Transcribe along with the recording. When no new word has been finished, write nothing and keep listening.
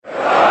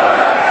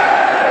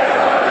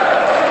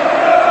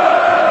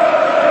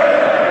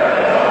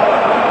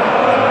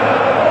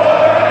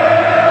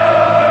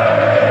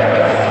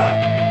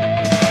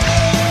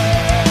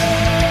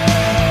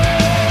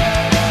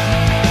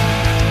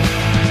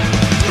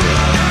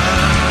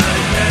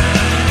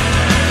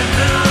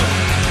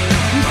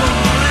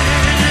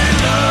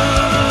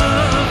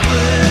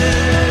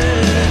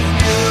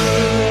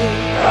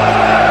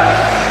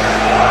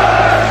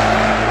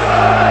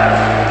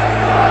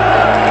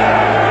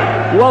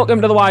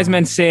Welcome to the Wise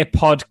Men Say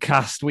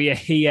podcast. We are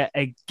here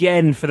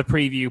again for the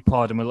preview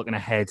pod, and we're looking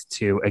ahead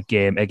to a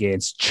game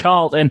against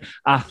Charlton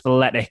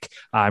Athletic.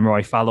 I'm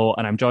Roy Fallow,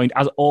 and I'm joined,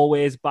 as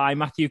always, by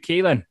Matthew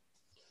Keelan.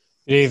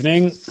 Good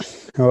evening.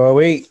 How are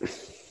we?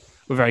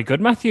 We're very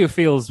good, Matthew. It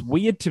feels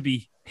weird to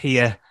be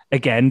here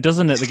again,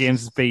 doesn't it? The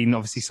game's been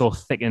obviously so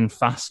thick and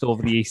fast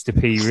over the Easter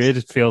period.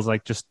 It feels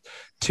like just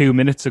 2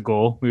 minutes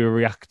ago we were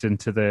reacting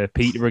to the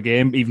Peterborough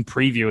game, even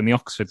previewing the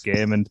Oxford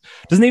game, and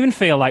it doesn't even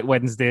feel like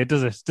Wednesday,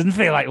 does it? Doesn't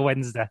feel like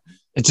Wednesday.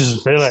 It doesn't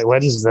feel like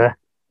Wednesday.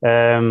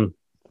 It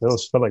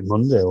feels like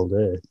Monday all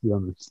day, to be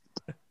honest.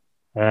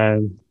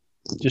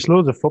 Just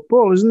loads of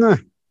football, isn't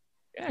there?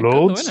 Yeah,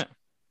 loads. Good,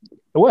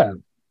 well,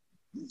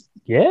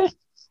 yeah, if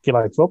you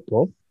like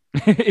football.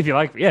 If you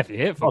hate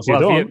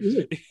football.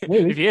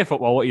 If you hate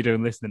football, what are you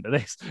doing listening to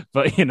this?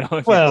 But,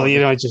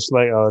 just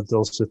like our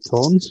dulcet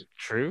tones.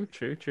 True.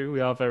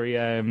 We are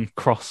very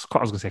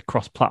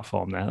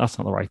cross-platform there. That's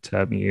not the right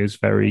term to use.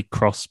 Very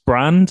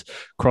cross-brand,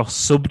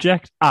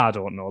 cross-subject. I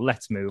don't know.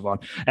 Let's move on.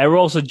 We're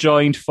also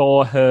joined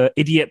for her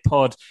Idiot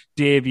Pod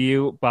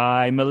debut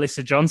by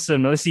Melissa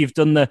Johnson. Melissa, you've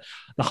done the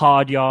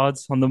hard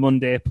yards on the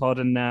Monday pod,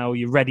 and now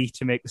you're ready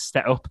to make the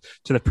step up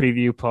to the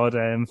preview pod.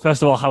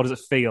 First of all, how does it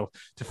feel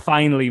to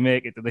finally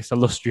make it to this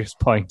illustrious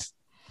point?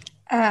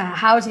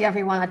 Howdy,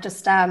 everyone. I'd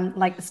just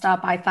like to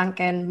start by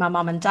thanking my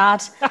mum and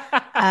dad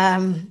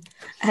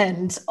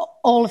and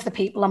all of the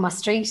people on my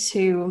street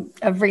who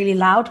are really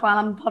loud while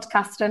I'm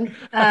podcasting.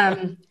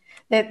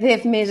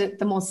 They've made it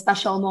the most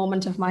special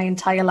moment of my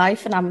entire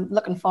life, and I'm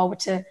looking forward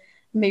to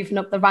moving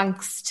up the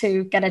ranks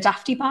to get a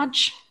Dafty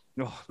badge.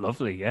 Oh,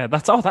 lovely. Yeah,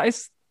 that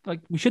is like,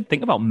 we should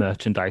think about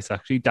merchandise,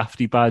 actually.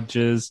 Dafty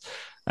badges.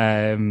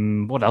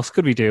 What else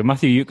could we do?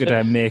 Matthew, you could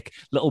make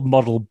little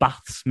model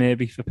baths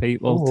maybe for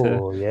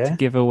people to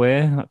give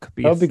away. That could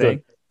be a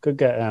thing.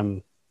 Good.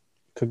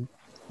 Could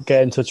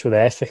get in touch with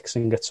Airfix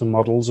and get some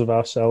models of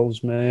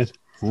ourselves made.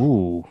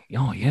 Ooh,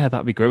 oh yeah,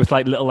 that'd be great with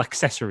like little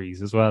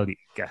accessories as well. You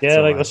get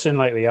like us in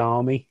like the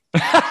army.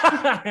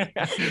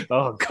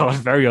 Oh god,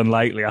 very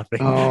unlikely. I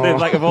think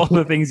like of all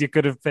the things you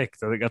could have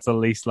picked, I think that's the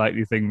least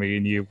likely thing me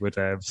and you would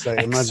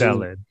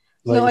excel in.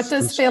 No, it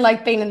does feel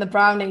like being in the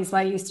brownies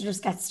where you used to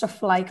just get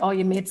stuff like, oh,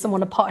 you made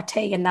someone a pot of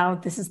tea, and now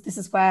this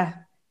is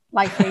where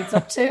life leads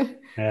up to.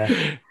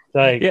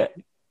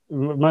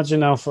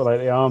 Imagine how for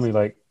like the army,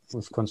 like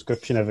if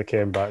conscription ever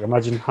came back,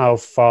 imagine how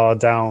far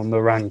down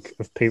the rank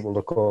of people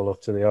to call up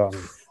to the army.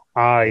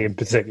 I, in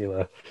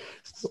particular.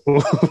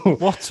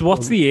 What's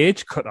the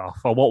age cut off,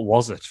 or what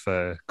was it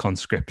for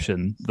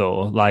conscription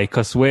though? Like,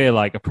 because we're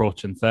like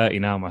approaching 30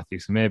 now, Matthew.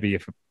 So maybe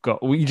if it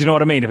you know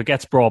what I mean? If it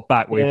gets brought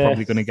back, we're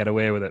probably going to get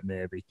away with it.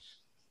 Maybe.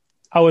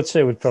 I would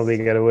say we'd probably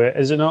get away.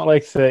 Is it not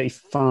like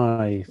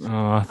 35? Oh,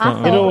 I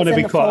you don't want to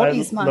be caught.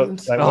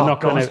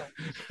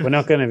 We're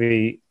not going to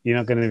be. You're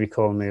not going to be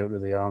calling me up to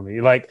the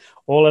army. Like,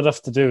 all I'd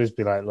have to do is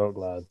be like, look,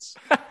 lads,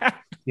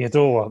 you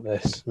don't want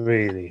this,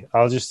 really.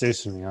 I'll just do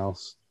something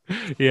else.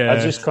 Yeah,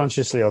 I'd just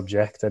consciously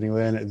object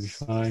anyway, and it'd be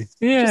fine.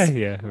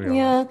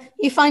 Yeah.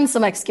 You find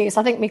some excuse.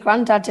 I think my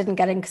granddad didn't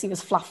get in because he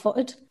was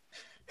flat-footed.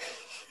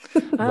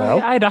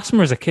 Well, I had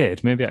asthma as a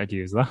kid. Maybe I'd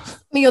use that.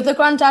 My other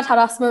granddad had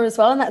asthma as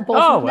well, and that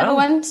both never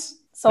went.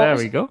 So there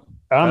we go.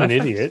 I'm an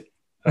idiot.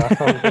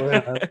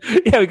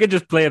 Yeah, we could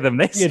just play them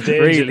this. You're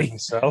really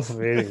yourself,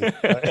 really. We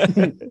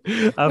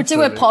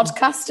do a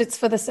podcast. It's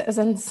for the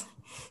citizens.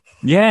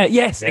 Yeah.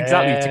 Yes.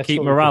 Exactly. To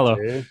keep morale up.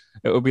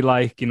 It would be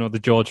like, the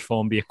George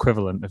Formby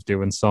equivalent of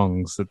doing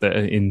songs that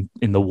in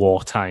the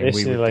wartime.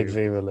 Basically like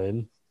Vera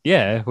Lynn.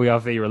 Yeah, we are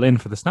Vera Lynn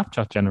for the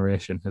Snapchat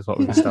generation, is what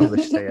we've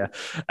established here.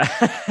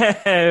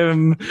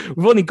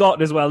 We've only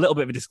got as well a little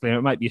bit of a disclaimer.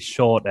 It might be a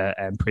shorter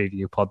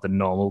preview pod than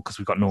normal because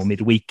we've got no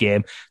midweek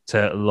game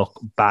to look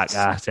back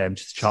at,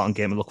 just a Charlton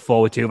game to look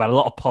forward to. We've had a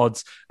lot of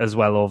pods as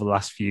well over the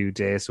last few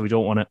days, so we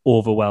don't want to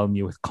overwhelm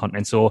you with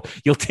content. So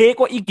you'll take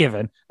what you're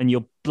given and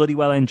you'll bloody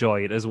well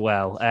enjoy it as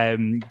well.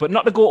 But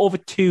not to go over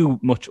too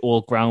much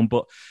old ground,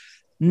 but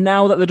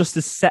now that the dust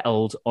is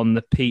settled on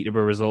the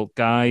Peterborough result,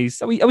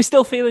 guys, are we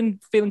still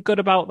feeling good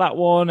about that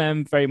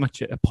one? Very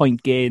much a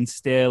point gain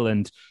still,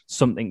 and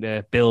something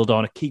to build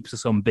on. It keeps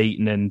us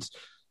unbeaten, and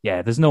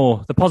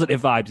the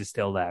positive vibes are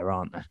still there,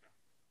 aren't they?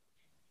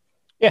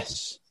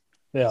 Yes,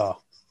 they are.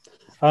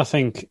 I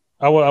think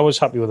I was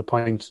happy with the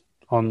point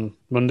on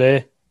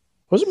Monday.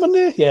 Was it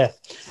Monday? Yeah.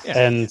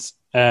 And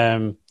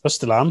I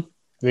still am,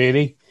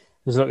 really.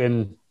 Just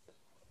looking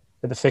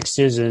at the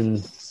fixtures,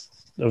 and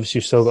obviously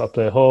you've still got to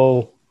play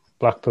Hull,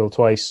 Blackpool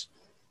twice.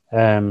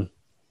 But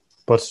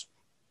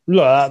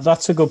look,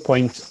 that's a good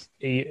point.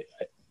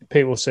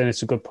 People saying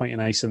it's a good point in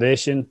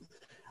isolation.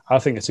 I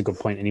think it's a good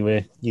point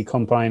anyway. You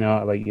combine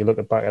you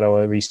look back at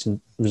our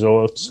recent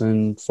results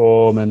and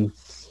form, and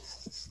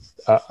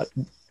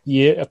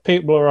if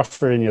people are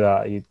offering you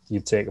that,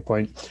 you'd take a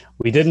point.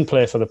 We didn't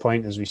play for the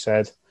point, as we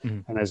said.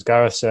 And as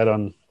Gareth said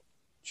on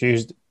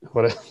Tuesday,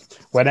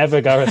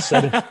 whenever Gareth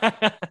said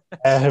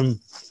it,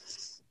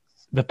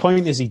 the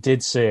point is he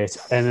did say it,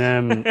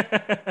 and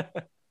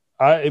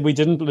we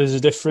didn't. There's a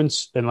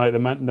difference in like the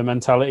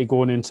mentality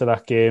going into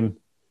that game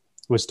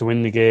was to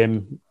win the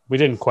game. We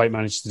didn't quite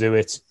manage to do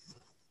it,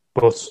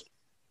 but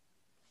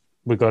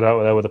we got out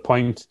of there with a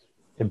point.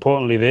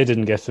 Importantly, they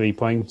didn't get 3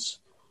 points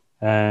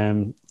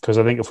because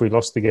I think if we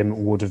lost the game, it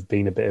would have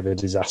been a bit of a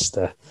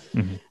disaster.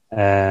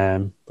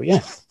 But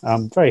yeah,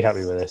 I'm very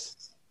happy with this.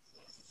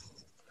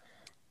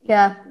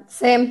 Yeah,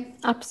 same,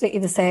 absolutely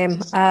the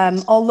same.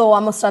 Although I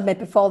must admit,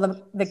 before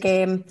the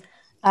game,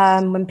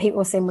 when people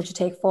were saying, would you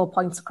take 4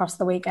 points across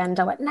the weekend?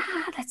 I went, nah,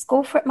 let's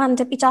go for it, man,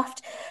 don't be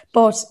daft.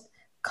 But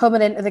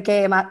coming into the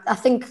game, I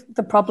think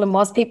the problem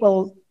was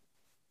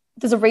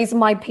there's a reason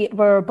why Peter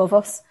were above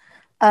us.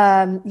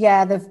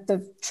 Yeah,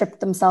 they've tripped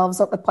themselves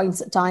up with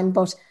points at time,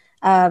 but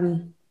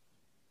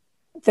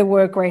they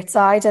were a great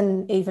side.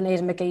 And even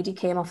Aiden McGeady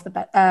came off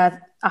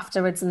the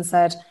afterwards and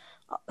said,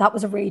 that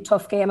was a really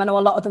tough game. I know a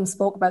lot of them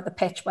spoke about the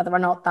pitch, whether or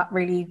not that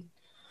really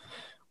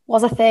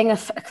was a thing.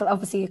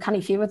 Obviously,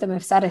 a few of them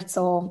have said it.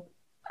 So,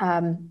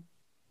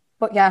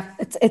 but yeah,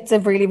 it's a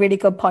really, really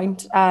good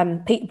point.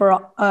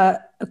 Peterborough, a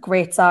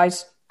great side.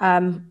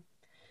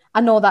 I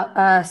know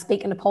that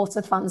speaking to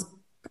Portsmouth fans,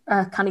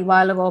 a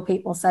while ago,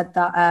 people said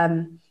that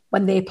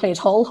when they played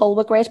Hull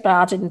were great, but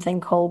I didn't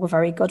think Hull were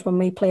very good when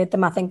we played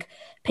them. I think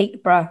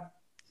Peterborough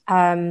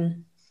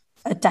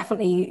are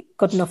definitely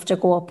good enough to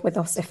go up with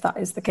us if that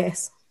is the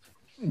case.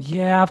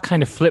 Yeah, I've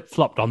kind of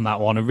flip-flopped on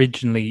that one.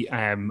 Originally,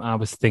 I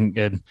was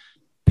thinking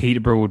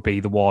Peterborough would be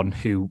the one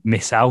who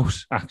miss out,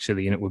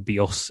 actually, and it would be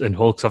us and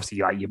Hull, because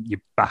obviously you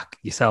back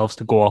yourselves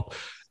to go up,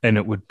 and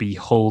it would be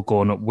Hull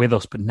going up with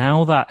us. But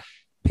now that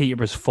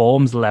Peterborough's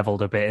form's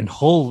levelled a bit and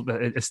Hull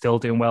is still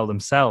doing well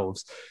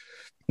themselves,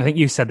 I think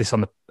you said this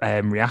on the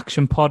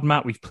reaction pod,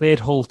 Matt. We've played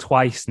Hull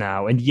twice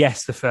now. And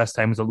yes, the first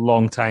time was a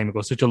long time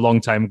ago. Such a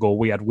long time ago,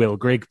 we had Will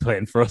Grigg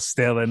playing for us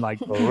still and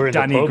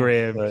Danny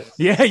Graham. But...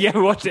 Yeah,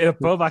 we watched it at a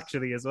pub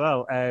actually as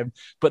well.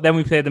 But then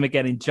we played them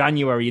again in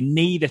January, and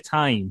neither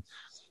time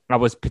I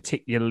was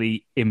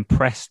particularly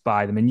impressed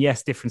by them. And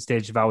yes, different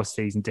stages of our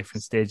season,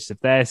 different stages of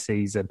their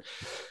season.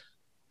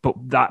 But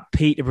that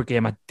Peterborough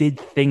game, I did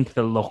think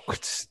they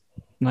looked,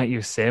 like you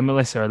were saying,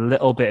 Melissa, a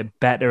little bit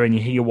better. And you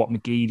hear what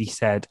McGeady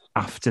said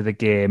after the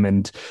game,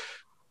 and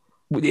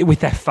with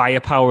their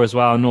firepower as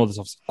well. I know there's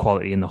obviously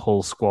quality in the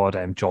whole squad.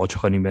 George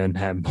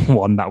Honeyman,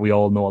 one that we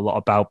all know a lot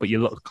about. But you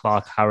look at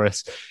Clark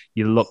Harris,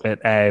 you look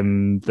at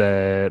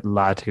the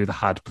lad who they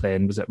had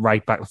playing, was it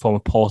right back, the former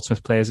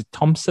Portsmouth player, is it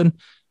Thompson?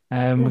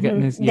 We're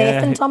getting his,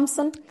 Nathan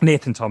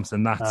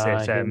Thompson,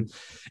 that's it.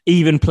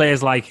 Even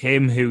players like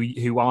him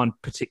who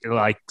aren't particularly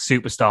like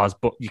superstars,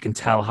 but you can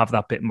tell have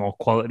that bit more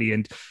quality.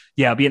 And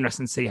yeah, it'll be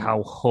interesting to see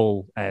how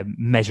Hull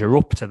measure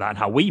up to that, and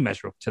how we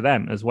measure up to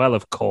them as well,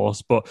 of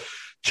course. But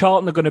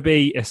Charlton are going to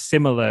be a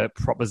similar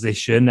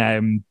proposition.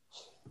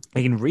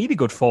 In really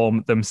good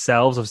form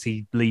themselves.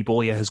 Obviously, Lee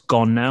Bowyer has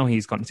gone now.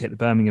 He's gone to take the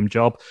Birmingham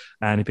job,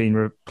 and he's been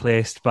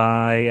replaced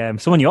by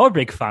someone you're a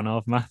big fan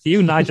of,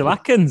 Matthew, Nigel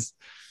Atkins.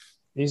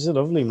 He's a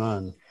lovely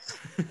man.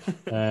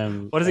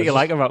 What is it you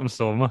like about him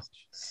so much?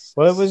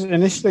 Well,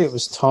 it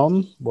was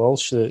Tom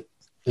Walsh that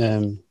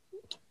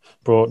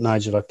brought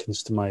Nigel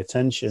Atkins to my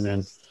attention,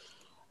 and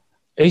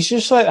he's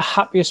just like the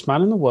happiest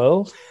man in the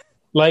world.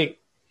 Like,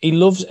 he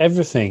loves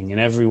everything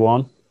and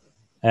everyone,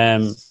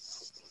 and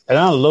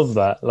I love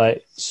that.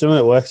 Like, someone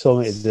at work told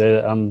me today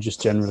that I'm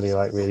just generally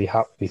like really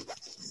happy,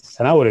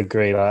 and I would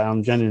agree. Like,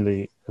 I'm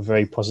genuinely a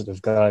very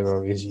positive guy,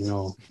 Rory, as you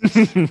know.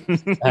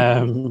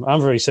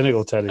 I'm very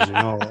cynical, Ted, as you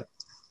know.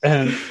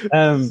 And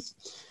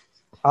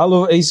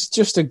he's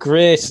just a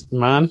great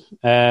man.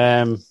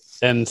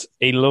 And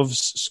he loves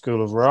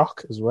School of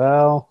Rock as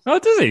well. Oh,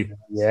 does he?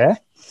 Yeah.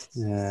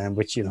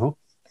 Which, you know.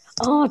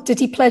 Oh, did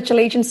he pledge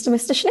allegiance to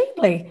Mr.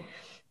 Schneebly?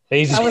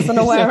 I was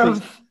unaware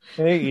of. I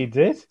think he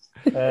did.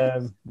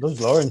 Loves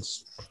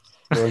Lawrence.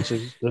 Lawrence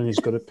is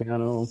good at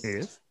piano. He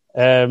is.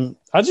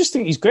 I just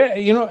think he's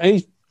great. You know,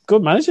 he's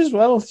good manager as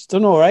well. He's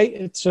done all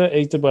right.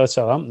 He did well at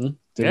Southampton.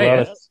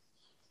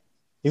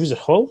 He was at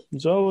Hull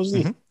as well,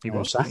 wasn't he? Mm-hmm. He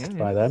was sacked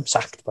by them.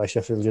 Sacked by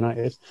Sheffield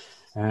United.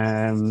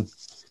 Wasn't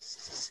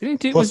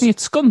he at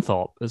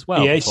Scunthorpe as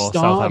well? Yeah, he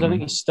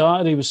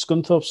started. He was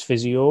Scunthorpe's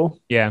physio.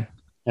 Yeah.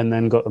 And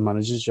then got the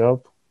manager's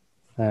job.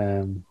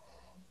 And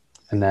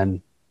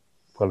then,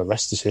 well, the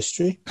rest is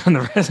history.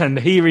 And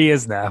here he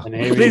is now.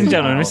 Ladies and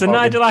gentlemen, Mr.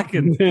 Nigel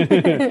Atkins.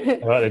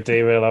 About to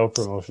derail our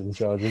promotion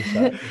charges.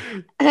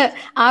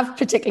 I've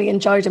particularly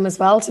enjoyed him as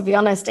well, to be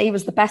honest. He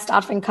was the best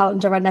advent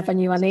calendar I never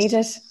knew I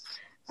needed.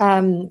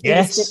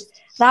 Yes.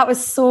 That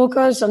was so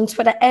good. On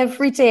Twitter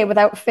every day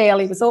without fail.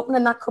 He was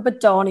opening that cupboard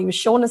door and he was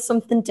showing us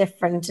something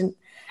different. And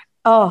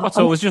so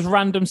it was just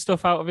random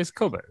stuff out of his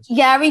cupboard?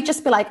 Yeah, he'd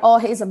just be like, oh,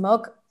 here's a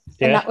mug.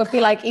 Yeah. And that would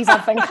be like his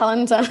advent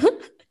calendar.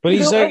 But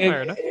he's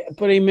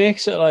but he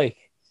makes it like,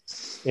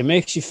 it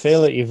makes you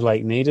feel that you've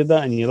like needed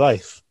that in your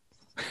life.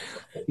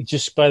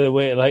 Just by the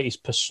way, like his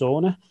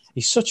persona,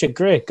 he's such a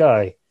great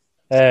guy.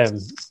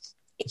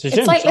 It's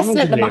like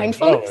listening to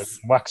Mindfulness.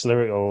 Wax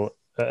lyrical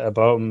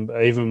about him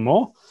even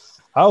more.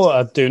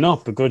 I do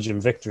not begrudge him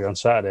victory on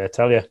Saturday, I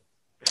tell you.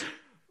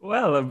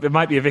 Well, it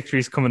might be a victory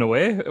he's coming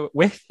away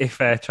with if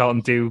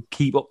Charlton do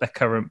keep up their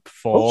current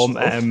form.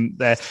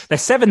 They're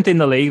seventh in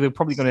the league. They're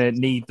probably going to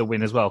need the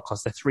win as well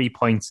because they're 3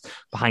 points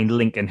behind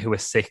Lincoln, who are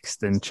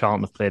sixth, and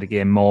Charlton have played a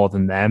game more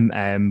than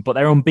them. But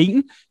they're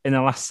unbeaten in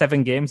the last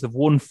 7 games. They've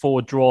won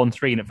 4, drawn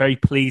 3, and it very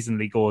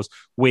pleasingly goes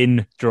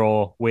win,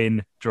 draw,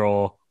 win,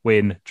 draw,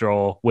 win,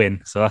 draw,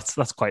 win. So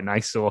that's quite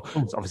nice. So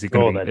it's obviously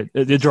going to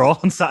be the draw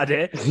on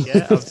Saturday.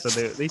 Yeah,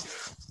 absolutely.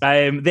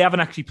 They haven't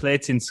actually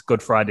played since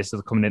Good Friday, so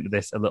they're coming into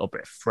this a little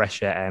bit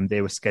fresher.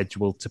 They were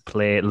scheduled to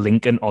play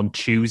Lincoln on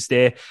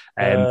Tuesday,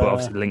 but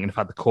obviously Lincoln have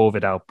had the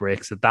COVID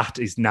outbreak, so that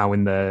is now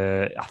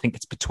I think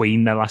it's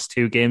between their last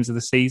 2 games of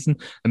the season,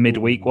 a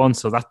midweek one,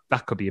 so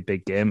that could be a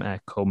big game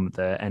come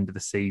the end of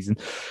the season.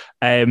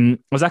 I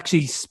was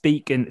actually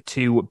speaking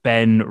to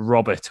Ben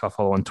Robert, who I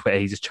follow on Twitter.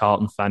 He's a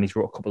Charlton fan. He's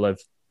wrote a couple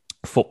of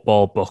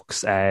football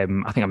books. I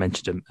think I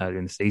mentioned him earlier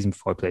in the season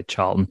before I played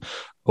Charlton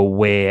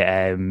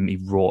away. He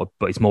wrote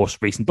his most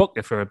recent book,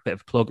 for a bit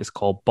of a plug, it's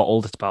called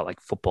Bottled. It's about like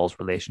football's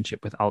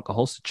relationship with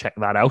alcohol, so check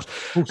that out.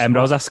 But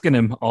I was asking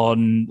him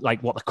on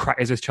like what the crack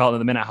is with Charlton at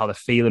the minute, how they're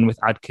feeling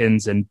with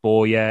Adkins and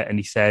Bowyer, and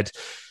he said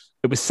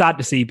it was sad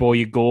to see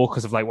Bowyer go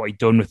because of like what he'd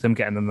done with them,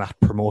 getting them that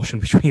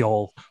promotion, which we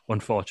all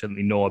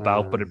unfortunately know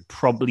about, but it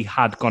probably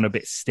had gone a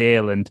bit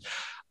stale, and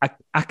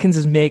Atkins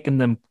is making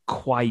them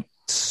quite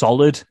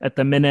solid at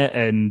the minute,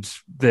 and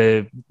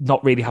they're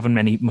not really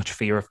having much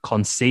fear of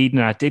conceding.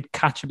 And I did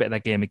catch a bit of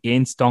that game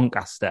against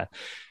Doncaster.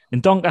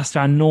 And Doncaster,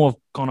 I know, have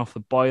gone off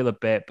the boil a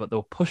bit, but they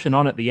were pushing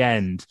on at the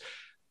end.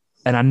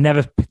 And I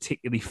never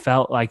particularly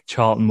felt like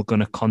Charlton were going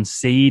to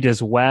concede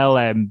as well.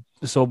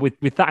 So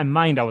with that in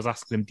mind, I was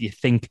asking them, do you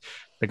think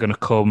they're going to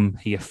come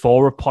here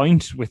for a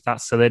point with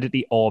that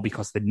solidity, or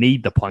because they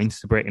need the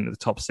points to break into the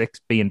top 6,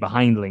 being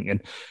behind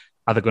Lincoln,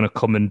 are they going to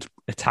come and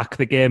attack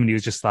the game? And he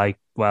was just like,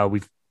 well,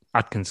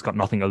 Adkins got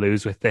nothing to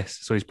lose with this,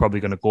 so he's probably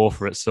going to go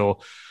for it.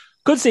 So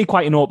could see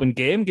quite an open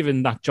game,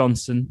 given that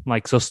Johnson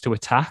likes us to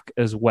attack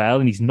as well,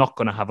 and he's not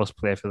going to have us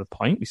play for the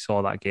point. We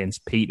saw that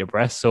against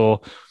Peterborough.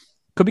 So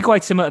could be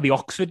quite similar to the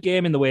Oxford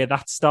game in the way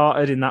that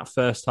started in that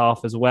first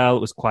half as well.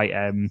 It was quite,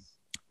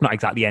 not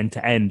exactly end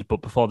to end,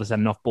 but before the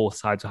sending off, both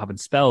sides were having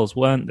spells,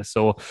 weren't they?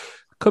 So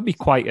could be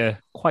quite a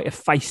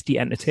feisty,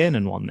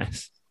 entertaining one,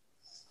 this.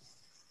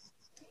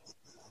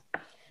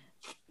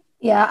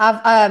 Yeah,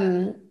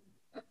 I've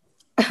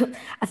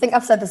I think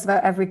I've said this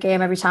about every game.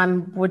 Every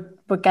time would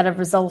get a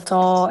result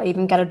or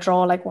even get a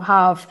draw like we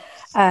have,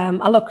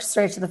 I look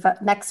straight to the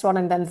next one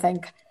and then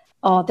think,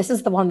 oh, this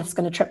is the one that's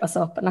going to trip us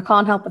up. And I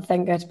can't help but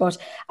think it. But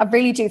I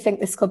really do think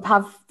this could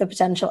have the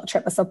potential to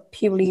trip us up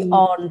purely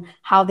on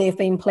how they've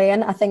been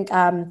playing. I think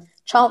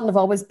Charlton have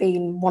always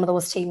been one of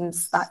those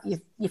teams that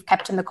you've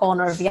kept in the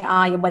corner of your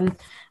eye. And when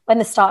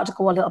they started to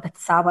go a little bit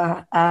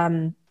sour,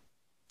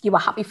 you were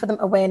happy for them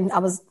to win.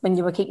 When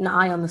you were keeping an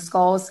eye on the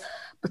scores.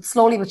 But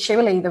slowly but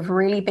surely, they've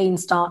really been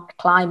starting to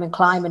climb.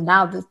 And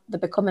now they're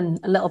becoming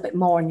a little bit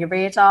more on your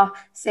radar.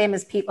 Same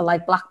as people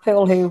like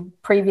Blackpool, who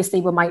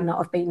previously we might not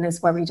have been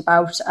as worried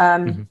about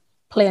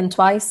playing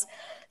twice.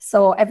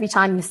 So every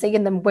time you're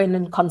seeing them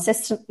winning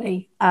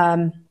consistently,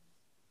 there's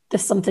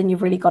something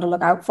you've really got to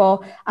look out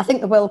for. I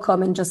think they will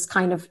come and just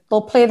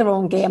they'll play their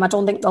own game. I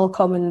don't think they'll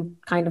come and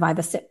kind of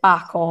either sit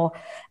back or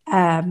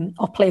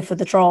play for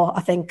the draw. I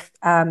think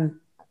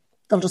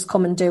they'll just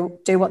come and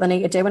do what they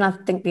need to do. And I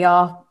think they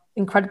are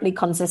incredibly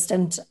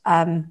consistent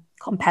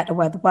compared to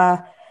where they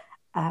were.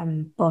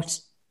 But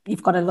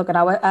you've got to look at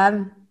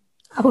our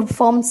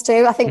performance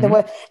too. I think they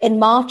were in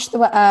March.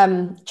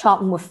 Charlton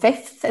were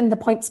 5th in the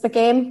points per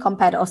game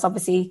compared to us,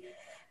 obviously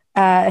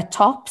at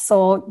top.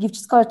 So you've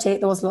just got to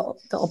take those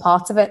little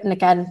parts of it. And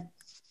again,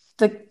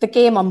 the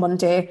game on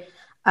Monday,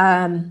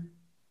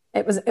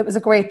 it was a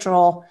great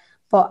draw,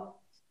 but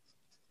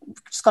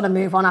we've just got to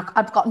move on.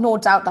 I've got no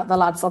doubt that the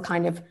lads will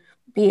kind of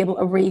be able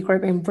to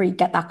regroup and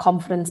get that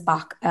confidence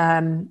back.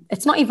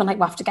 It's not even like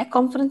we have to get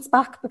confidence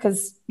back,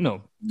 because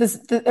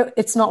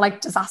it's not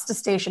like disaster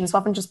stations. We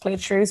haven't just played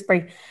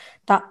Shrewsbury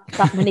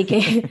that many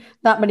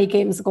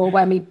games ago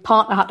where my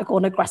partner had to go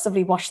and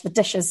aggressively wash the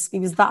dishes. He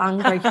was that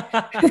angry.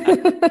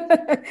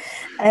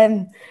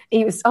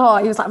 He was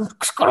like, I'm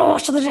just going to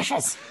wash the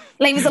dishes.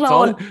 Leave us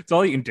alone. It's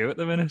all you can do at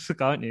the minute,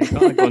 can't you? You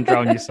can't go and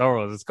drown your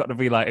sorrows. It's got to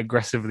be like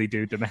aggressively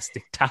do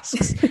domestic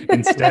tasks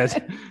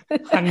instead.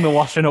 Hang the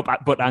washing up,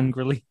 but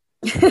angrily.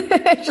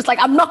 It's just like,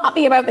 I'm not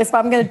happy about this, but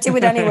I'm going to do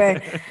it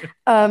anyway.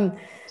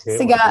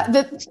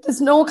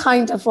 There's no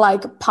kind of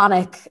like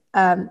panic.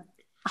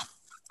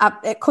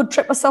 It could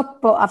trip us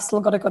up, but I've still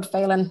got a good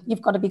feeling.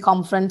 You've got to be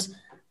confident.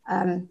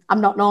 I'm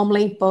not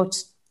normally,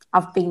 but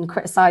I've been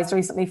criticised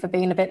recently for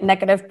being a bit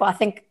negative. But I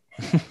think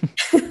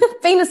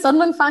being a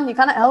Sunderland fan, you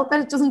can't help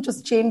it. It doesn't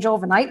just change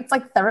overnight. It's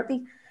like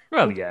therapy.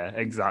 Well, yeah,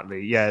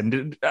 exactly. Yeah,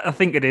 and I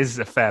think it is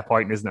a fair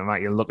point, isn't it,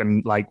 Matt? You're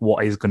looking like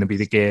what is going to be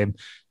the game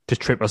to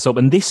trip us up.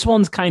 And this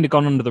one's kind of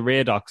gone under the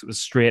radar because it was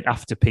straight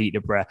after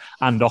Peterborough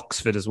and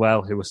Oxford as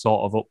well, who were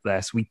sort of up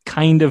there. So we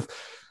kind of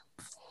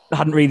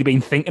hadn't really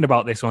been thinking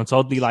about this one. It's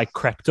oddly like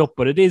crept up,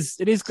 but it is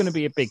going to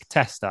be a big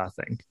test, I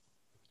think.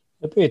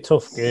 It'll be a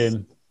tough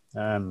game.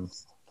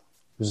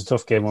 was a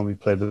tough game when we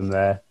played them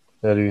there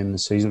earlier in the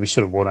season. We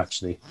should have won,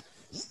 actually.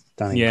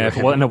 If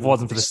it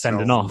wasn't for the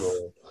sending off,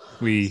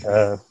 we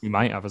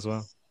might have as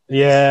well.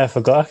 Yeah, I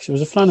forgot. Actually,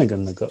 was it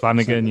Flanagan that got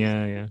Flanagan?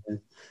 Yeah.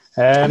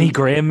 Danny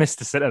Graham missed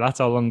a sitter. That's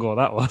how long ago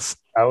that was.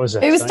 That was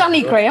it. It was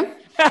Danny Graham.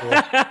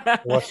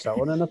 Watched that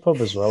one in the pub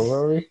as well,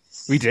 were we?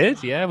 We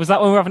did, yeah. Was that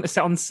when we were having to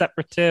sit on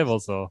separate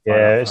tables? Or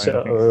yeah,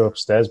 we're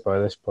upstairs by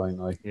this point.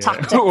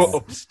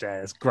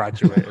 Upstairs,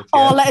 graduated.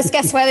 Oh, let us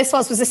guess where this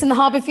was. Was this in the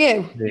Harbour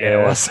View?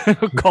 Yeah, it was.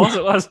 Of course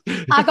it was.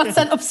 I got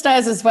sent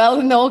upstairs as well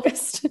in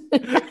August.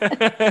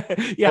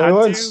 They're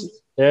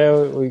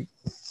opening.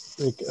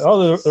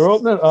 Oh,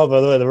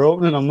 by the way, they're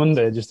opening on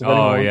Monday.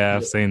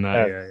 I've seen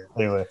that. Yeah.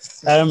 Anyway,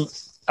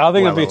 I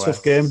think it'll be a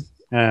tough game.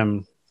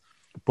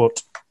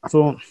 But I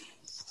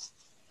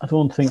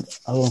don't think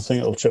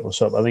it'll trip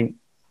us up. I think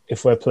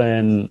if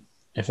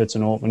it's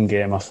an open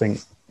game, I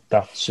think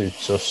that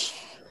suits us.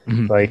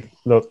 Mm-hmm. Like,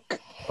 look,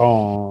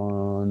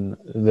 on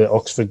the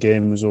Oxford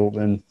game was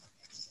open.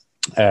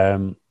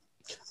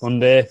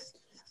 Monday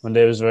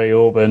was very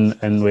open,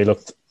 and we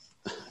looked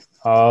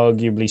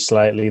arguably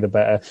slightly the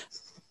better.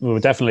 We were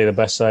definitely the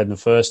best side in the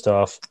first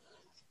half,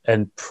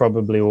 and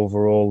probably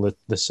overall,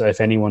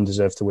 if anyone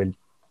deserved to win,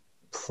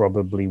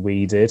 probably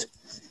we did.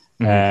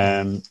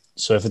 Mm-hmm.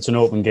 So if it's an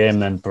open game,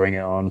 then bring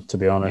it on, to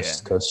be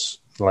honest, because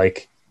I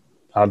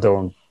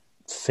don't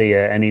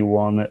fear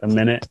anyone at the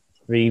minute,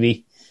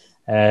 really.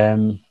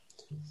 Well,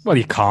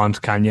 you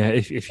can't, can you?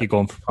 If you're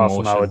going for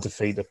promotion. Half an hour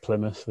defeat at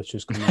Plymouth, which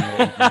is coming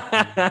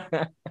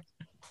out.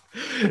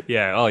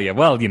 Yeah. Oh, yeah.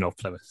 Well,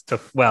 Plymouth.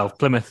 Tough. Well,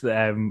 Plymouth.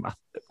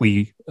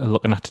 We are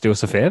looking at to do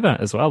us a favour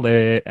as well.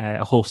 They're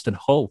hosting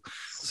Hull,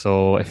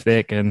 so if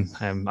they can,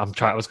 I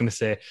was going to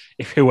say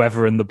if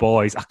whoever in the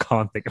boys, I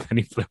can't think of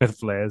any Plymouth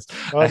players.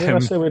 Well, I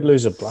say we'd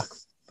lose a Blackburn.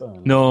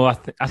 No, I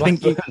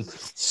think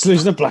just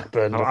losing a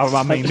Blackburn.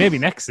 I mean, maybe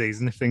next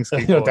season if things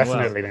keep going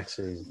definitely well. Next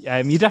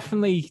season. You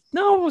definitely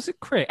was it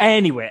great?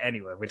 Anyway,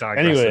 we're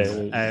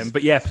digressing.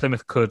 But yeah,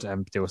 Plymouth could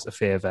do us a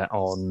favour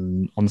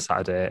on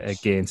Saturday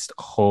against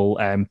Hull.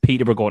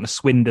 Peterborough going to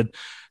Swindon.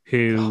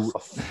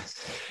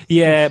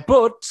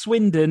 But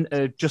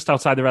Swindon just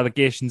outside the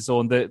relegation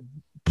zone. The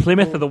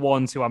Plymouth are the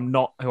ones who I'm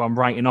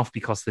writing off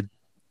because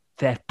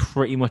they're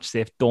pretty much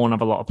safe. Don't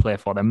have a lot of play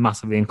for. They're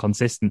massively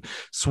inconsistent.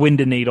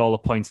 Swindon need all the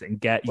points they can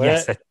get.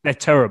 Yes, they're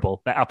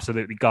terrible. They're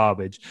absolutely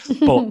garbage.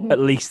 But at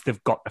least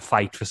they've got to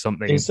fight for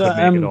something. It could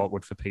make it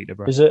awkward for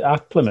Peterborough. Is it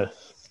at Plymouth?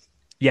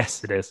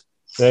 Yes, it is.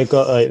 They've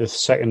got the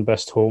second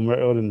best home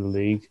record in the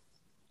league.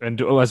 And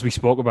as we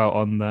spoke about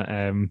on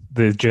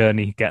the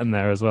journey getting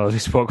there as well, as we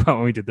spoke about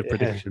when we did the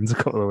predictions a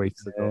couple of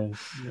weeks ago.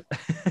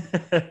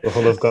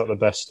 Hull have got the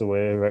best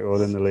away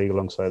record in the league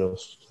alongside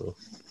us. So.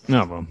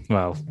 No,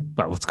 well,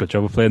 it's a good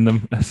job of playing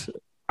them at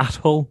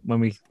Hull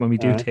when we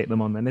do take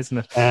them on, then, isn't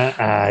it?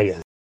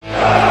 Yeah.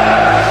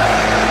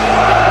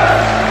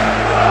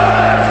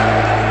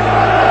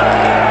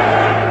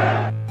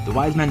 The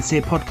Wise Men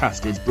Say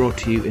podcast is brought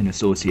to you in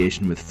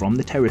association with From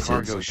the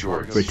Terraces. For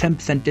a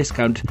 10%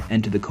 discount,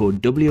 enter the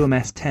code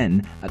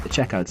WMS10 at the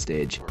checkout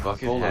stage.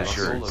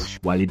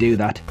 While you do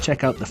that,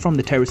 check out the From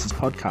the Terraces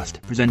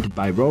podcast, presented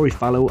by Rory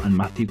Fallow and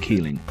Matthew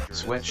Keeling.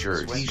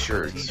 Sweatshirts,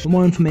 t-shirts. For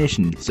more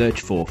information,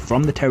 search for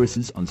From the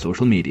Terraces on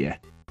social media.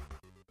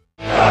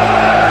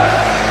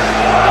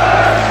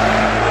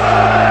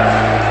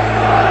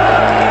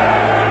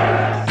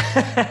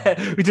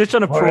 We touched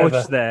on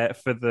approach there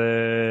for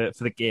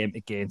the game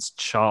against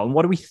Charlton.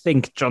 What do we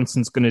think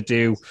Johnson's going to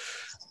do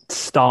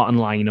start and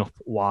line up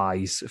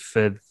wise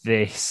for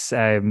this?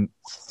 We're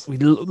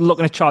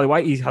looking at Charlie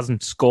White. He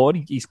hasn't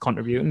scored. He's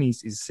contributing.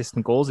 He's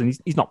assisting goals, and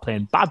he's not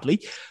playing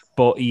badly,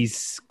 but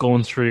he's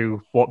going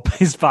through what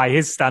is by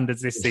his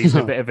standards this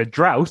season a bit of a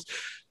drought.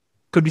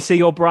 Could we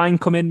see O'Brien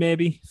come in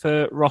maybe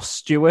for Ross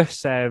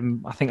Stewart? I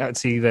think I would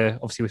see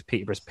obviously with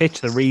Peterborough's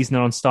pitch, the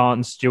reasoning on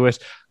starting Stewart.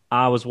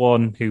 I was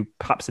one who,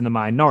 perhaps in the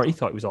minority,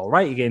 thought he was all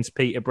right against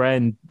Peterborough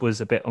and was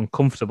a bit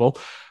uncomfortable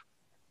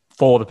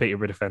for the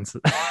Peterborough defence.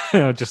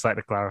 I'd just like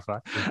to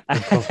clarify.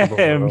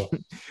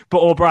 But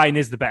O'Brien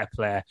is the better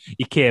player.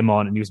 He came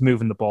on and he was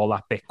moving the ball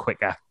that bit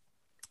quicker.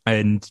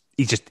 And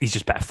he's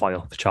just better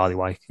foil for Charlie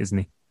White, isn't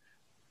he?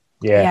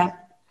 Yeah.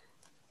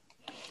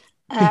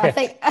 I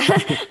think,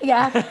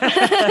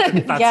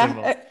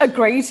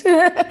 agreed.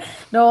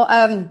 No,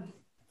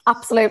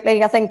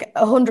 absolutely. I think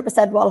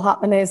 100% what will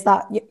happen is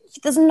that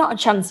there's not a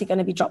chance you're going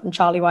to be dropping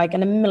Charlie White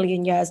in a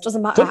million years.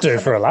 Doesn't matter. Could do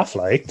it for a laugh,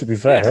 to be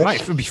fair. Yeah,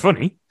 it would be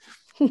funny.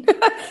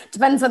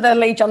 Depends whether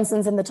Lee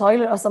Johnson's in the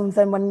toilet or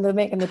something when they're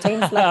making the team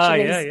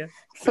selection.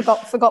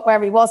 Forgot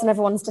where he was and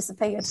everyone's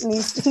disappeared and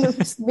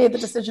he's made the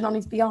decision on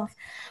his behalf.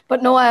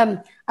 But no,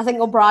 I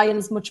think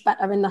O'Brien's much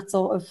better in that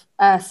sort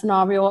of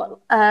scenario.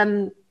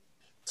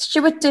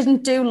 Stewart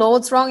didn't do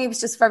loads wrong. He was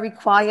just very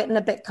quiet and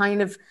a bit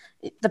kind of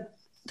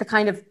the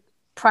kind of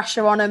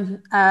pressure on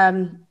him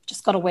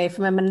just got away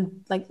from him,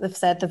 and like they've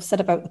said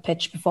about the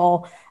pitch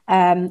before,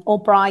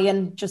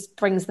 O'Brien just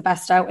brings the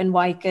best out in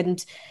Wyke,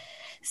 and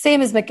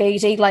same as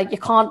McGeady, like you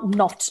can't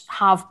not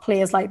have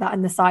players like that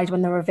in the side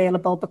when they're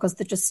available because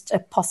they're just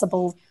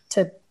possible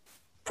to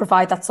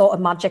provide that sort of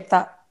magic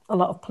that a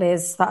lot of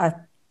players that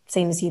are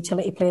seen as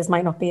utility players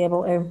might not be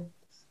able to.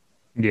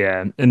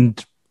 Yeah,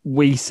 and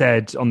we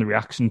said on the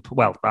reaction,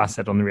 I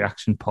said on the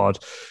reaction pod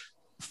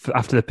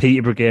after the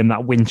Peterborough game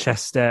that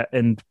Winchester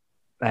and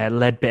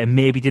Ledbetter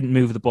maybe didn't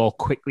move the ball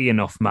quickly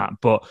enough, Matt,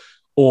 but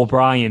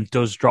O'Brien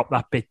does drop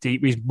that bit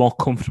deep. He's more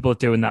comfortable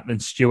doing that than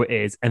Stewart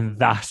is, and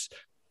that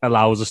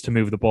allows us to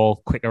move the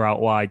ball quicker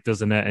out wide,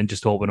 doesn't it? And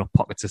just open up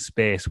pockets of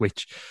space,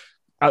 which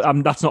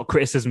that's not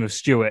criticism of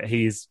Stewart.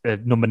 He's a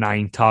number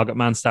 9 target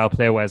man style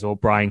player, whereas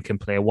O'Brien can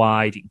play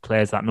wide. He can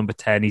play as that number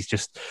 10. He's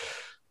just,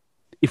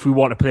 if we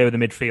want to play with the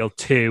midfield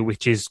too,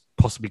 which is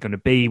possibly going to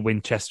be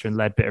Winchester and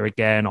Ledbetter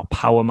again, or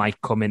Power might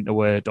come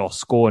into it, or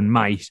Scorn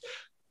might.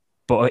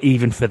 But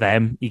even for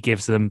them, he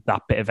gives them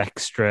that bit of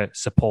extra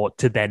support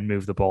to then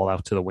move the ball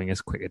out to the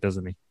wingers quicker,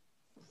 doesn't he?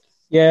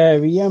 Yeah,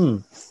 he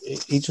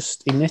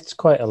knits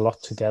quite a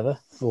lot together,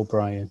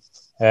 O'Brien.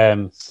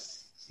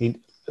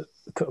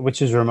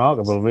 Which is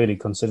remarkable, really,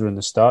 considering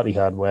the start he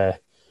had, where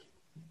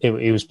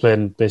he was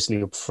playing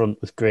basically up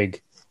front with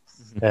Grigg,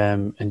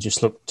 and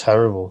just looked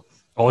terrible.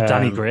 Or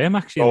Danny Graham,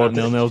 actually, in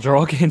that 0-0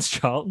 draw against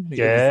Charlton.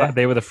 Yeah.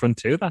 They were the front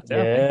two that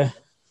day. Yeah.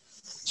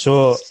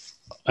 So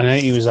I know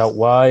he was out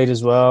wide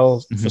as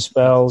well for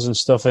spells and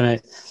stuff in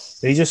it.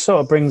 He just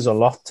sort of brings a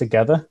lot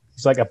together.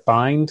 He's like a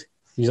bind.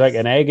 He's like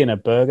an egg in a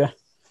burger.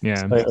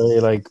 Yeah.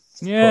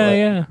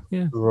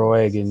 Raw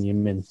egg in your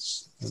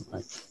mince.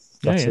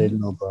 That's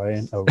Aiden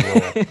O'Brien.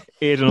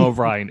 Aiden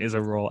O'Brien is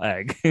a raw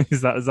egg.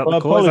 Is that the call?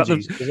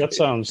 Apologies, because that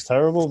sounds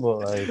terrible,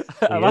 but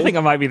I think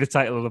that might be the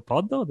title of the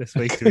pod though this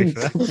week, to be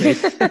fair.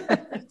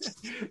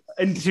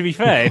 And to be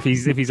fair, if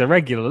he's a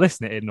regular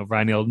listener, Aiden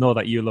O'Brien, he'll know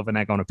that you love an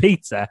egg on a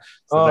pizza,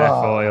 so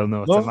therefore he'll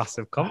know it's a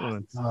massive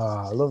compliment.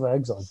 I love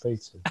eggs on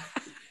pizza.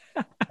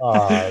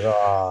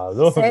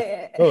 Love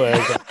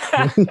eggs.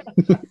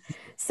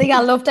 See,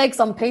 I loved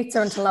eggs on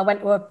pizza until I went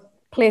to a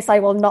place I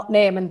will not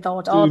name and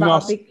thought,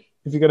 that'll be...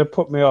 If you're going to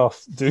put me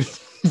off, do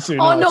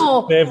not.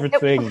 No. Favourite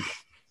thing.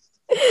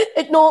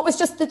 It was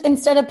just that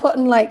instead of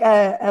putting like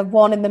a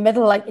one in the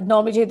middle, like you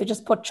normally do, they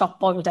just put chopped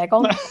boiled egg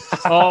on.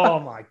 Oh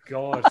my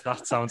God,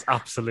 that sounds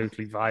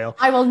absolutely vile.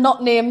 I will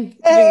not name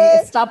the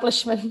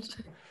establishment.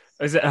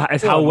 Is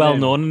how well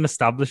known an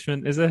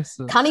establishment is this?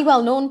 Canny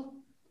well known.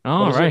 Oh,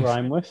 what does right. it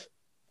rhyme with?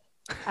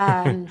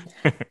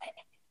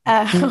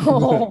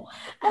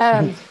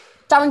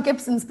 Darren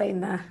Gibson's been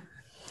there.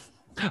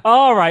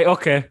 Oh, right.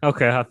 Okay.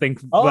 I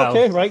think.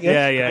 Okay. Right.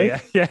 Yeah.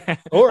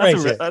 All right.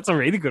 That's a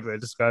really good way to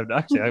describe it.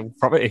 Actually,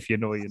 probably if you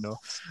know, you know.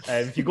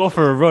 If you go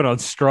for a run on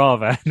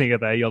Strava near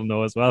there, you'll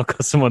know as well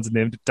because someone's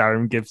named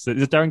Darren Gibson.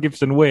 Is it Darren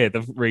Gibson Way?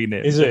 The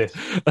rename. Is it?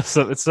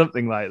 It's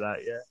something like that.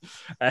 Yeah.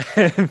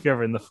 If you're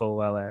ever in the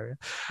Fulwell area.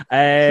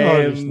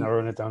 Just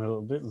narrowing it down a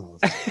little bit more.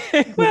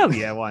 Well,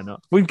 yeah. Why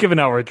not? We've given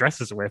our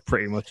addresses away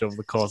pretty much over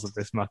the course of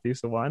this, Matthew.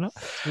 So why not?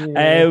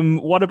 Yeah.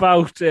 What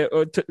about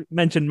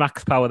mention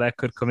Max Power? There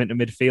could come into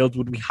midfield.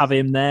 Would we have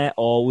him there,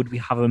 or would we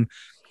have him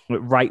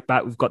right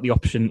back? We've got the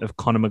option of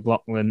Conor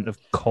McLaughlin, of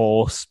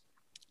course.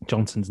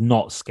 Johnson's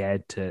not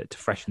scared to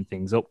freshen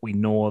things up. We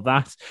know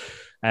that.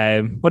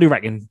 What do you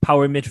reckon?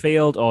 Power in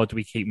midfield, or do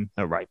we keep him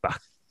at right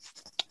back?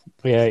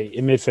 Yeah,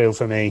 in midfield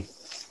for me.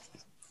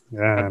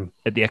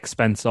 At the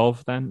expense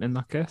of, then, in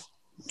that case?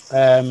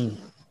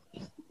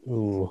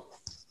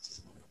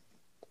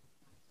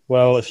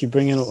 Well, if you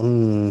bring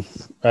in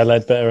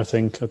Ledbetter, I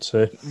think I'd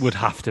say. Would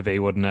have to be,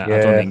 wouldn't it? Yeah.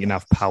 I don't think you can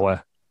have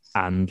Power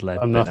and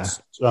Ledbetter.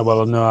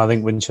 No, I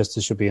think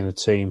Winchester should be in the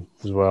team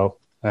as well.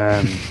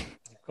 Of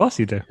course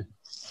you do.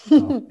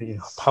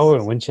 Power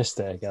and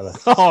Winchester together.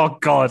 Oh,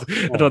 God.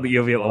 I don't think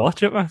you'll be able to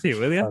watch it, Matthew,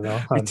 will you? I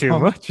know. Be too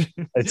much.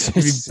 It's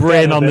be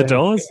brain on the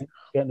doors.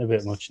 Getting a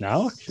bit much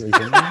now, actually.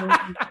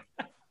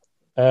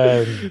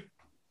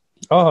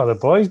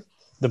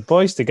 The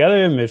boys together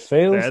in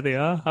midfield. There they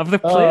are. Have they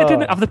played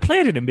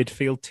in a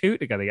midfield two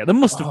together yet? They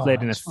must have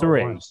played in a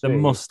three. They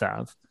must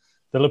have.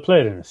 They'll have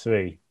played in a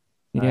three.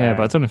 Yeah,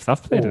 but I don't know if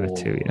they've played in a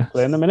two yet.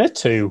 Playing them in a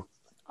two.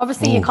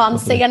 Obviously, you can't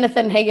see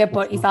anything here,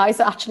 but his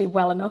eyes are actually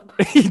welling up.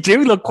 You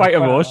do look quite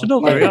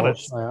emotional, to be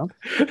honest. I am.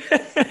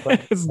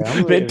 There's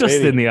a bit of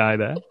dust in the eye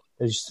there.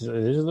 There's a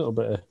little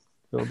bit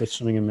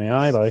something in my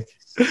eye, like.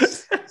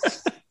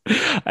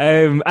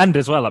 And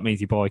as well, that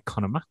means your boy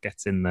Conor Mack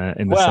gets in the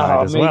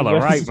side as well, all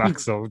right, back.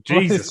 So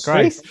Jesus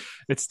Christ,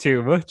 it's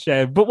too much.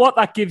 But what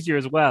that gives you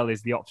as well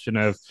is the option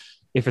of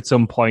if at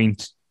some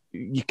point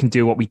you can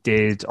do what we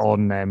did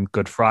on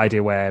Good Friday,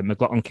 where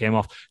McLaughlin came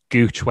off,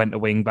 Gooch went to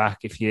wing back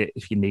if you're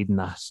needing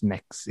that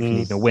next, if you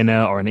need a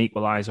winner or an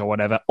equaliser or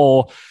whatever,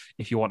 or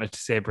if you wanted to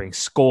say bring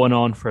Scorn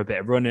on for a bit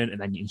of running,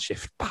 and then you can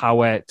shift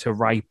Power to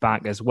right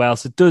back as well.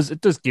 So it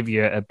does give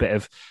you a bit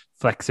of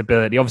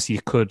flexibility. Obviously,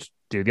 you could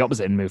do the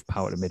opposite and move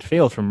Power to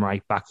midfield from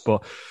right back,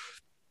 but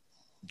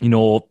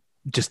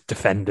just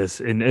defenders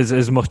in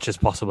as much as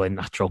possible in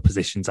natural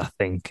positions, I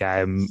think.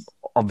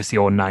 Obviously,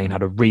 09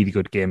 had a really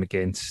good game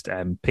against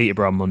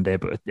Peterborough on Monday,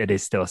 but it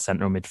is still a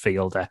central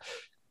midfielder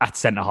at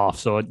centre half.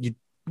 So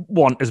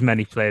want as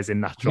many players in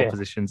natural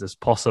positions as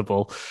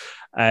possible.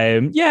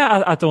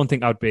 I don't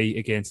think I'd be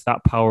against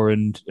that. Power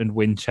and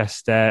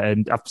Winchester,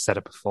 and I've said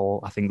it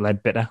before. I think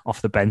Leadbitter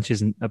off the bench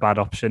isn't a bad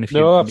option.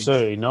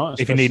 Absolutely not.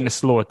 If you're needing to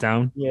slow it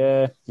down,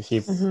 if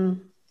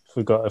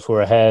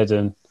we're ahead,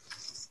 and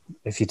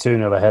if you're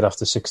 2-0 ahead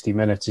after 60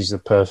 minutes, he's the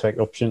perfect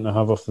option to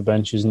have off the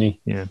bench, isn't he?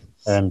 Yeah.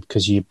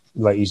 Because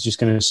he's just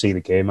going to see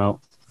the game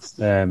out.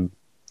 And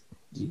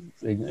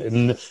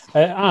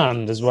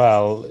as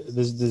well,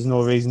 there's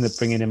no reason that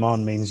bringing him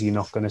on means you're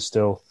not going to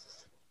still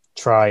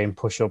try and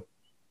push up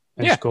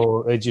and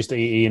score.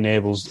 He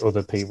enables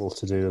other people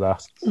to do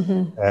that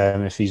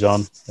if he's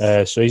on.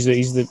 So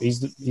he's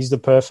the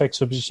perfect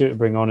substitute to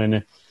bring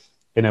on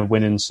in a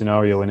winning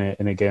scenario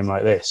in a game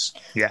like this.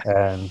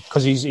 Yeah,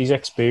 because he's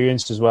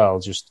experienced as well.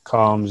 Just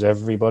calms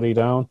everybody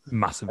down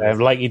massively,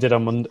 like he did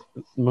on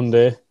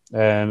Monday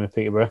at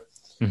Peterborough.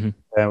 It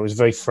was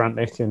very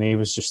frantic, and he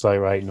was just like,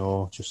 right,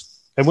 no, just.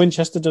 And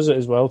Winchester does it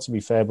as well, to be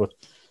fair, but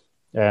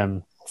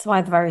it's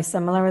why they're very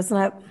similar, isn't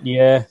it?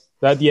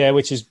 Yeah,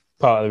 which is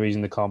part of the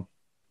reason they can't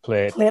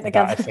play together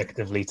that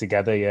effectively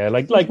together. Yeah,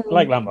 like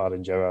Lampard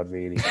and Gerrard,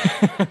 really.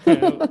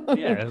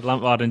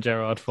 Lampard and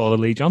Gerrard for the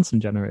Lee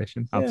Johnson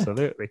generation,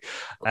 absolutely.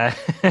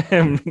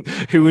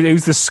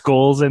 Who's the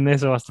Scholes in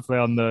this? Who has to play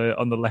on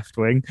the left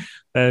wing?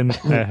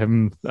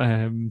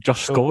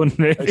 Josh Scowen,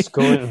 maybe.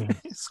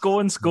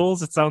 Scowen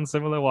Scholes. It sounds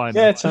similar. Why not?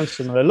 Yeah, it sounds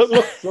similar.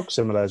 Look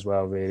similar as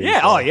well, really.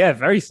 Yeah. Oh, yeah.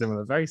 Very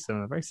similar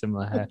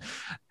hair.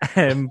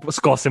 But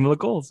score similar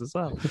goals as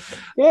well.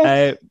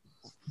 Yeah.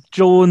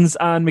 Jones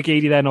and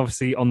McGeady then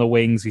obviously on the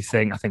wings. I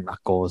think that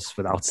goes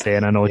without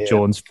saying. I know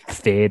Jones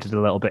faded a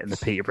little bit in the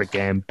Peterborough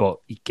game, but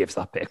he gives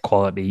that bit of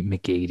quality.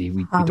 McGeady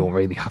we don't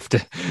really have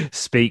to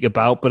speak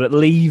about, but it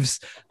leaves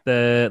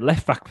the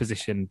left back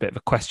position a bit of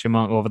a question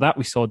mark over that.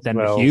 We saw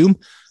Denver Hume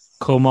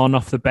come on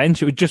off the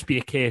bench. It would just be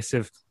a case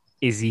of,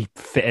 is he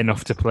fit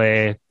enough to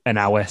play an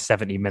hour,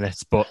 70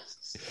 minutes? But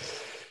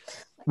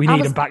we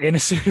need him back in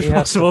as soon as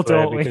possible,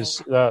 don't we? Because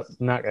that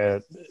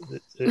Naka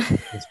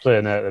is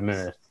playing there at the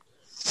minute.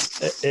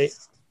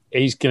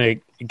 He's going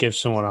to give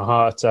someone a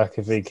heart attack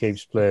if he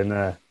keeps playing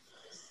there.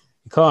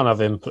 You can't have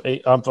him.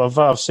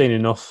 I've seen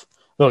enough.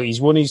 Look,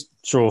 he's won his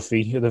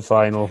trophy in the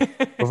final.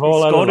 We've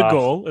all scored a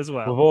goal as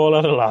well. We've all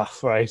had a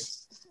laugh, right?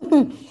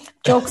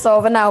 Joke's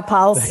over now,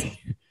 pals.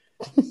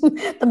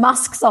 The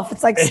mask's off.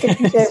 It's like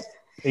skipping shit.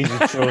 He's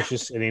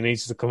atrocious, and he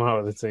needs to come out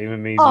of the team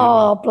immediately.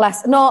 Oh,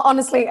 bless. No,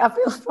 honestly, I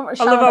feel so much.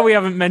 I love how we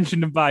haven't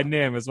mentioned him by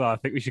name as well. I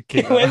think we should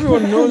keep that.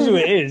 Everyone knows who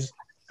it is.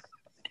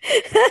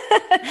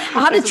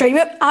 I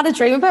had a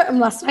dream about him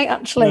last night,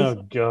 actually. Oh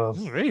God,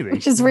 really?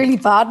 Which is really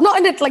bad. Not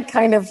in it like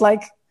kind of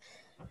like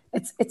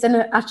it's in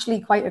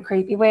actually quite a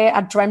creepy way. I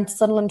dreamt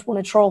Sunderland won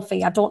a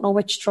trophy. I don't know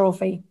which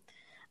trophy,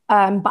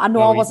 but I know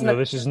I wasn't. No,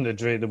 this isn't a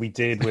dream that we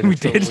did. Win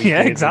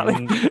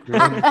exactly.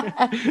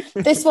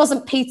 This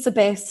wasn't pizza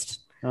based.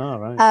 Oh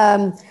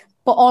right.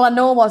 But all I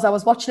know was I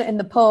was watching it in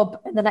the pub,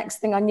 and the next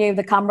thing I knew,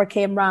 the camera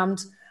came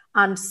round.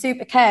 And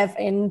Super Kev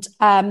and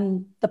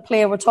the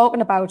player we're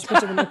talking about were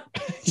doing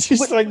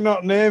just like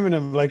not naming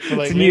him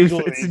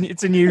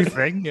it's a new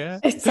thing, yeah.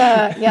 It's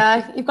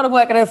you've got to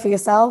work it out for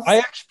yourself.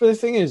 But the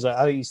thing is,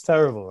 I think he's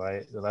terrible,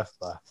 right? The left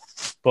back,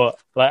 but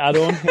like I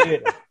don't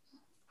hate him,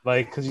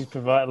 like because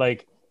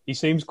he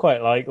seems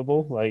quite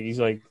likable. Like he's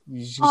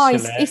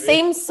he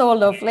seems so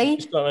lovely.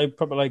 He's got like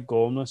proper like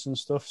gormless and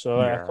stuff,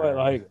 so I quite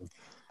like him.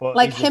 But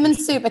like him and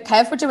Super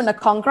Kev were doing a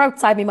conga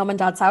outside my mum and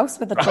dad's house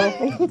with a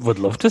trophy. Would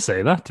love to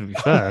say that, to be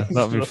fair.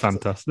 That would be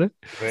fantastic.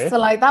 So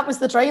like that was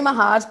the dream I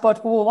had,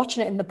 but we were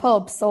watching it in the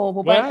pub, so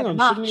we weren't at the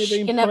match.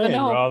 You never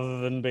know. Rather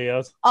than be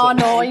out. Oh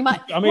no, he might.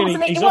 I mean,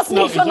 he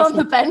wasn't even on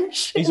the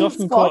bench. He's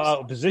often caught out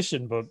of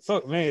position, but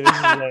fuck me, this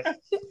is like...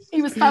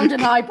 He was found in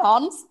high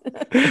bonds.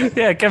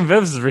 Yeah, Ken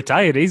Phillips is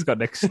retired. He's got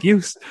an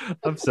excuse.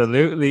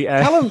 Absolutely.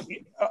 Callum,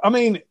 I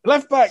mean,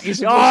 left back.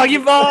 You've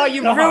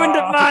ruined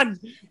it, man.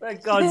 For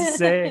God's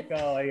sake.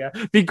 Oh, yeah.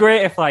 Be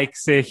great if, like,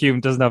 say,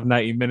 Hume doesn't have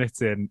 90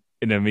 minutes in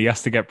him. He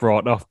has to get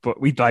brought off, but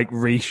we'd, like,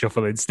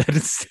 reshuffle instead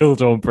and still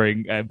don't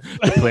bring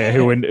the player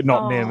who we're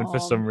not naming for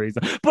some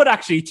reason. But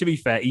actually, to be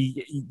fair,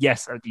 he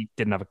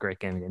didn't have a great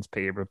game against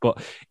Peterborough,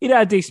 but he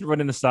had a decent run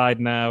in the side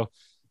now.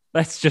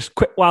 Let's just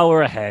quit while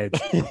we're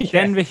ahead.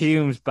 Denver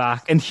Hume's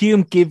back, and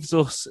Hume gives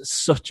us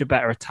such a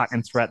better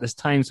attacking threat. There's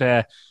times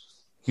where,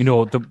 you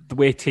know, the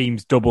way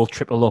teams double,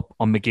 triple up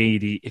on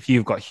McGeady, if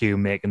you've got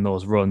Hume making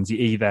those runs,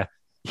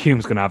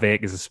 Hume's going to have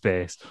acres of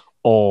space,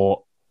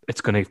 or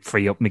it's going to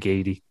free up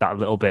McGeady that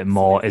little bit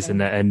more, isn't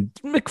it? And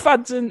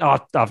McFadden,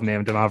 I've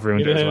named him, I've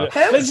ruined it as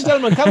well. Ladies and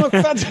gentlemen, Callum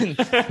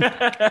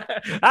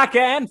McFadden. I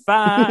can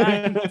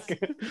find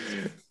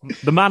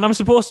the man I'm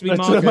supposed to be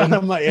marking. The man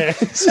I'm like,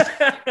 yes.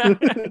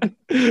 Fucking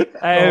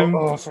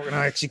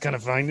I actually kind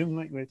of find him.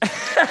 Like,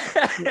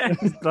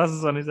 his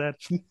glasses on his head.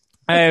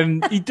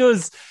 He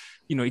does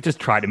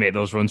try to make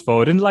those runs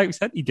forward. And like we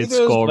said, he did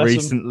score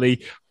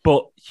recently,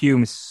 but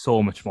Hume is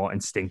so much more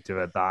instinctive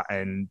at that.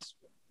 And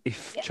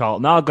if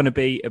Charlton are going to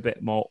be a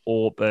bit more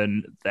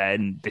open,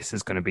 then this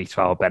is going to be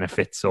to our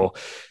benefit. So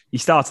he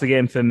starts the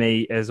game for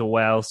me as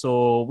well.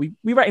 So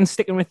we reckon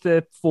sticking with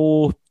the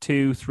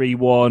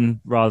 4-2-3-1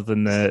 rather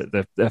than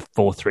the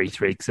 4-3-3,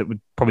 because it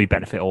would probably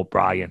benefit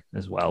O'Brien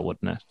as well,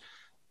 wouldn't it?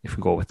 If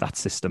we go with that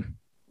system.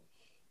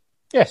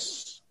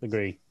 Yes,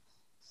 agree.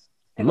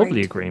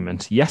 Lovely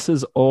agreement.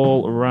 Yeses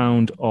all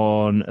around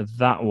on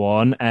that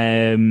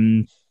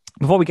one.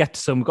 Before we get to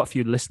some, we've got a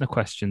few listener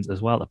questions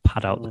as well to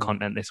pad out the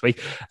content this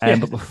week.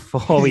 But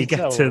before we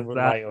get to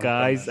that,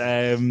 guys,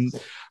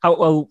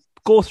 I'll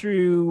go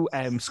through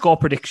score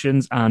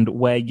predictions and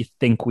where you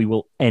think we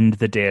will end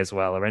the day as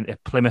well.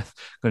 Plymouth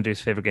going to do us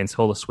a favour against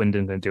Hull,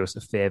 Swindon going to do us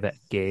a favour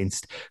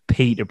against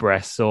Peterborough.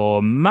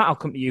 So, Matt, I'll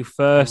come to you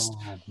first.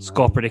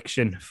 Score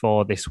prediction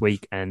for this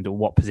week, and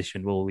what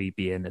position will we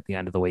be in at the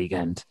end of the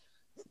weekend?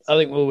 I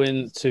think we'll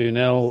win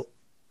 2-0.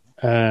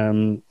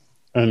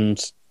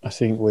 And I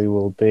think we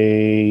will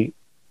be...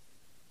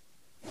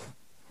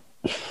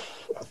 I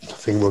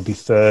think we'll be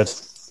third.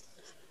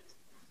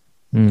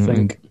 I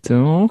think.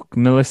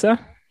 Melissa?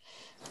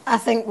 I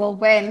think we'll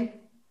win,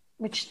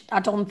 which I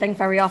don't think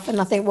very often.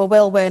 I think we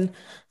will win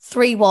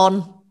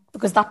 3-1,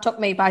 because that took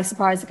me by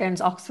surprise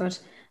against Oxford.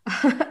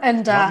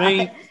 And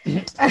me.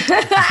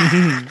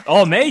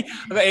 Oh, me?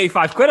 I got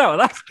 85 quid out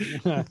of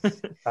that.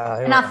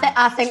 And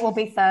I think we'll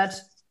be third.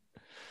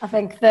 I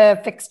think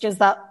the fixtures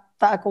that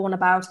are going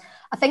about.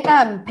 I think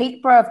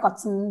Peterborough have got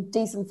some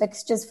decent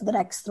fixtures for the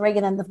next 3,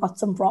 and then they've got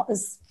some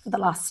rotters for the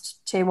last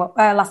 4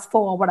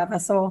 or whatever.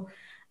 So,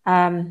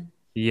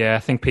 yeah, I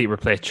think Peterborough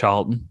play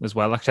Charlton as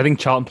well. Actually, I think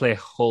Charlton play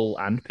Hull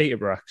and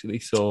Peterborough actually.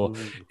 So,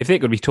 if they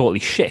could be totally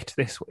shit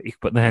this week,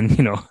 but then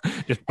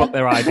just put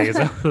their ideas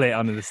up late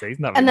on in the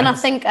season. And then nice.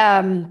 I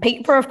think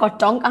Peterborough have got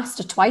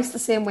Doncaster twice the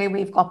same way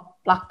we've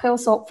got Blackpool.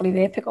 So hopefully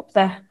they pick up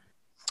the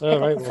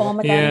form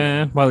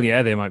again.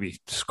 Yeah, they might be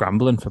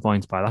scrambling for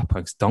points by that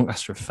point.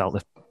 Doncaster have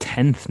felt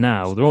 10th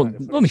now. They're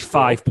only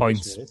 5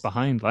 points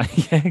behind.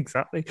 Yeah,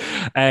 exactly.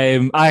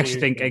 I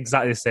actually think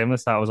exactly the same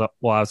as that. Was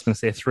what I was going to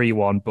say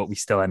 3-1, but we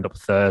still end up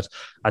third.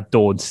 I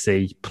don't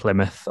see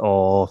Plymouth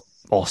or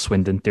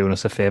Swindon doing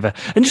us a favour,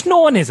 and just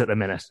no one is at the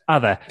minute, are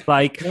there?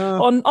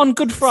 On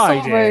Good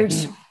Friday,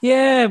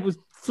 yeah, with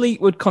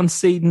Fleetwood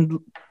conceding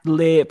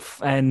late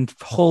and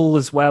Hull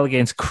as well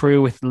against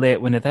Crewe with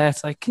late winner there.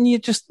 It's like, can you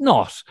just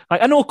not?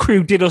 I know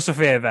Crewe did us a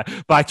favour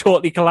by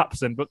totally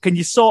collapsing, but can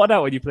you sort it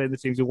out when you're playing the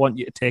teams who want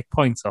you to take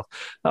points off?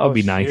 That would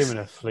be nice.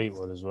 At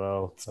Fleetwood as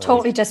well. It's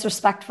totally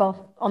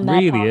disrespectful on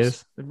their part.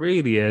 It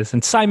really is.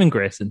 And Simon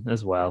Grayson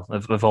as well,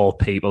 of all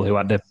people who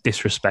had to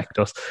disrespect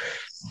us.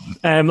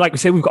 Like we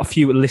said, we've got a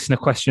few listener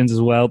questions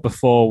as well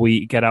before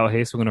we get out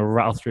here, so we're going to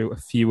rattle through a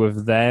few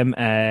of them.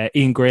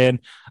 Ian Grain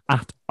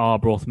at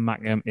Arbroath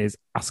Mackham is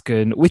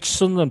asking which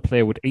Sunderland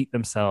player would eat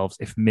themselves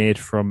if made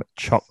from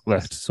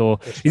chocolate. So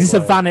is this a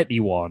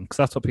vanity one? Because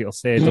that's what people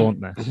say, don't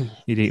they?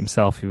 He'd eat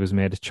himself if he was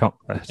made of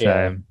chocolate.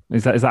 Yeah.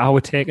 Is that how we're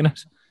taking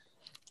it?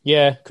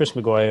 Yeah, Chris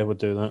Maguire would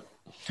do that.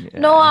 Yeah.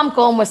 No, I'm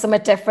going with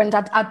something different.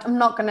 I'm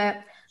not going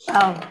to...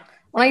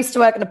 when I used to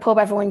work in a pub,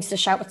 everyone used to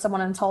shout at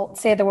someone and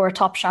say they were a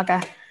top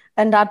shagger.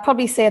 And I'd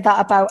probably say that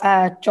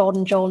about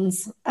Jordan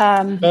Jones.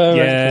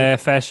 Yeah,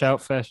 fair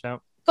shout.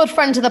 Good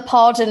friend of the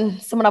pod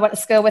and someone I went to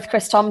school with,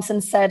 Chris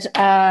Thompson, said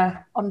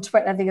on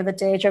Twitter the other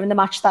day during the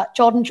match that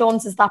Jordan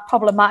Jones is that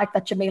problematic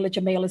that Jamila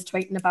Jamil is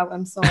tweeting about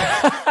him. So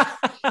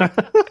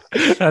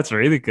that's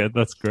really good.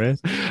 That's great.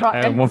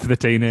 One for the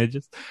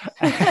teenagers.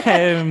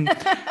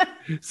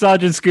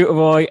 Sergeant Scooter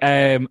Boy,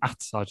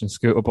 at Sergeant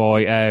Scooter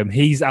Boy,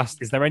 he's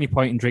asked, is there any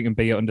point in drinking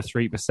beer under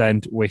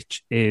 3%?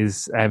 Which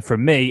is,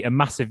 from me, a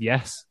massive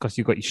yes, because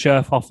you've got your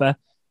Scherfhofer,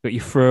 you've got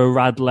your Fro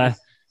Radler,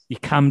 your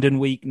Camden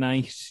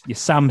Weeknight, your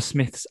Sam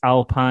Smith's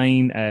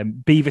Alpine,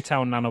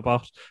 Beavertown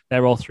Nanobot.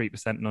 They're all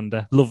 3% and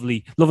under. Love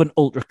an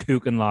Ultra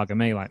Kuchen lager,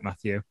 me, like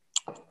Matthew.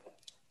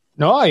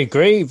 No, I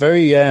agree.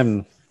 Very,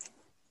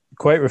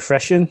 quite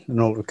refreshing, an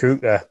Ultra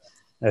Kuchen.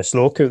 A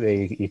slow cooker,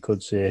 you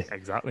could say.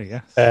 Exactly,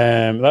 yeah.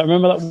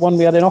 Remember that one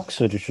we had in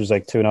Oxford, which was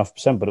like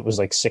 2.5%, but it was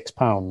like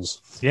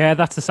 £6. Yeah,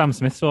 that's the Sam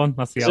Smith one.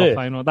 That's the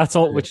Alpine one. That's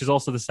all, which is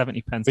also the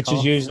 70 pence. Which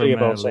is usually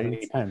about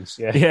 70 pence.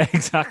 Yeah, yeah,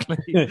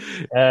 exactly.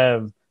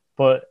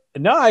 But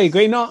no, I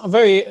agree.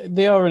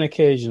 They are an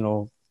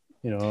occasional.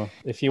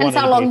 If you want.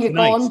 How long you're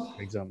gone,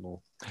 for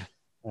example.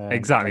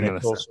 Exactly.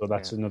 Also,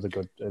 that's another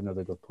good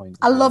point.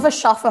 I love a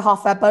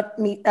Schofferhofer, but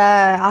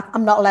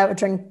I'm not allowed to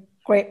drink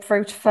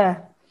grapefruit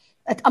for.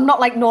 I'm not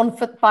known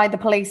by the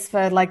police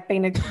for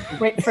being a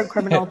grapefruit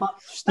criminal, but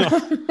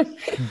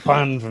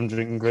banned from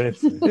drinking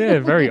grapefruit. Yeah,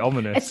 very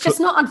ominous. It's just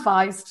not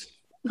advised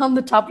on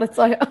the tablets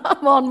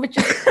I'm on, which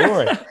is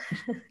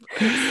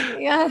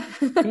yeah.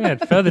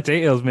 Further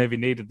details may be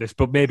needed this,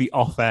 but maybe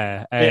off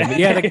air.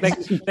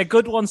 They're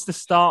good ones to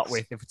start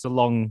with if it's a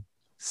long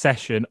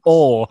session,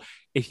 or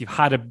if you've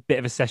had a bit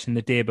of a session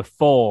the day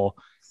before.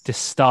 To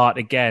start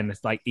again,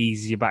 it's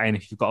easier back in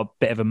if you've got a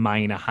bit of a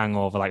minor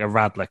hangover, like a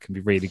Radler can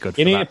be really good.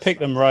 You need to pick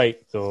them right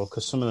though,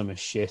 because some of them are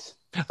shit.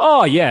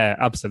 Oh yeah,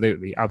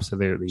 absolutely.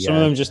 Some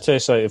of them just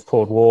taste like they've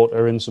poured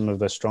water in some of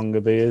their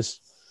stronger beers.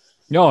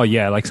 Oh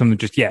yeah, like something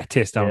just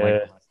taste down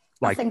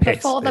like I think piss,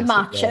 before the basically.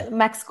 match at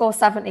Mexico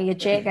 70, a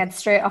Jake Head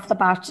straight off the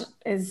bat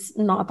is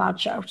not a bad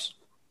shout.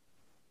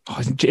 Oh,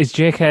 is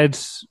Jake Head?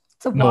 It's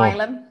a No.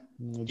 Wylam.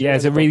 Yeah,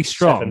 is it really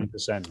strong?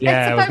 7%.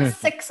 Yeah, it's about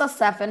 6 or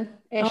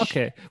 7-ish.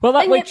 Okay, well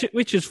that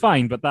which is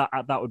fine, but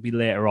that would be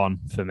later on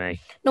for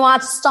me. No,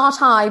 I'd start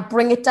high,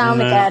 bring it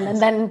down again, and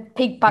then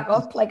peak back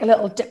up like a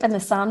little dip in the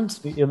sand.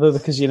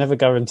 Because you're never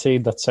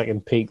guaranteed that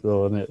second peak,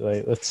 though, and it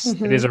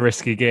is a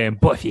risky game.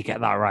 But if you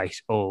get that right,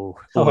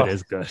 it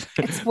is good.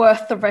 It's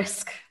worth the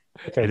risk.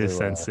 It is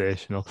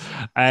sensational.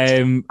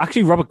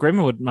 Actually, Robert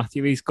Grimwood,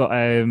 Matthew, he's got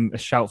a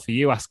shout for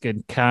you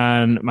asking,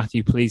 can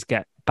Matthew please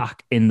get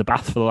back in the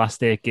bath for the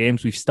last 8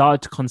 games? We've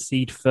started to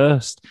concede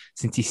first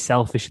since he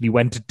selfishly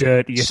went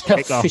dirty at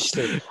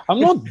kickoff. I'm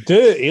not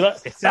dirty.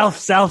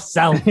 Self.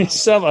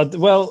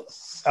 Well,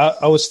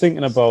 I was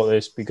thinking about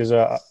this because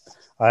I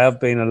have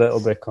been a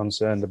little bit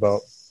concerned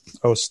about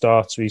our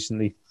starts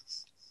recently.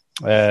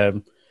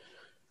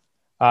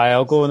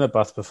 I'll go in the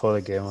bath before the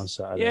game on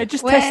Saturday. Yeah,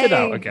 test it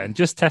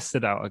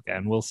out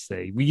again. We'll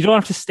see. You don't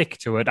have to stick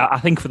to it. I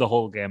think for the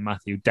whole game,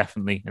 Matthew,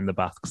 definitely in the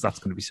bath because that's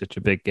going to be such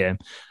a big game.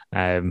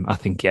 I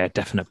think,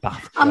 definite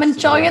bath. I'm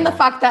enjoying the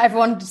fact that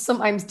everyone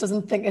sometimes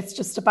doesn't think it's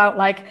just about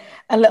like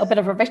a little bit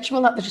of a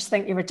ritual, that they just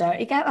think you're a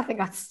dirty get. I think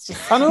that's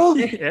just... I know.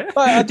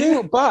 I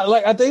do, but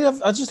I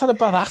just had a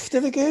bath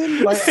after the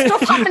game.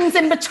 Stuff happens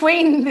in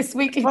between this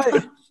weekly.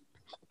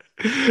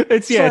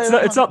 It's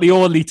not the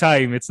only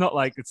time. It's not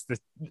like it's the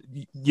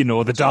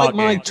dark. Like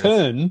my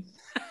turn.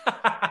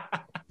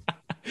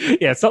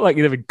 It's not like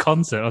you live in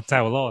concert or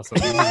Tower Law or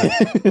something.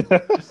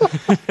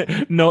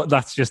 No,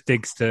 that's just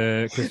digs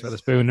to Chris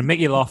Weatherspoon and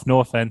Mickey Loft. No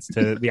offense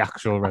to the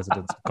actual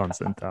residents of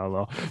concert and Tower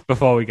Law.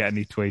 Before we get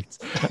any tweets,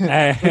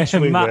 which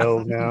we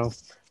will now.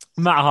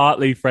 Matt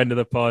Hartley, friend of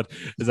the pod,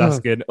 is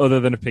asking, other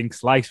than a pink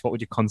slice, what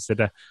would you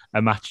consider a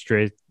match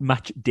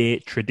day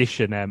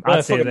tradition?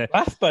 I'd say the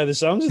bath by the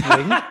sounds of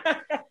things.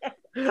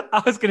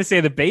 I was going to say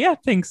the beer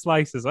pink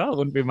slice as well.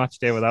 Wouldn't be a match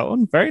day without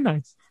one. Very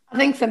nice. I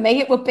think for me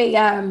it would be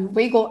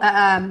we go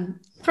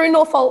through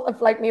no fault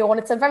of like my own.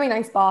 It's a very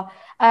nice bar.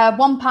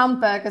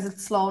 £1 burgers at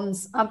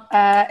Sloan's.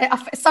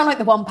 It sounds like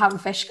the £1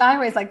 fish guy,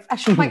 where he's like, I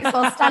should might as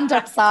well stand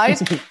upside.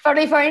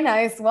 Very, very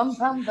nice.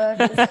 £1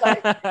 burgers.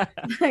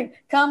 Like,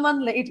 come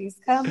on, ladies.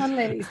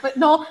 But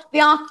no,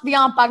 they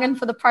are bagging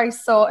for the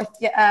price. So if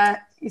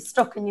you're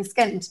stuck and you're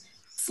skinned,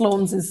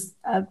 Sloan's is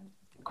a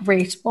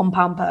great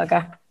 £1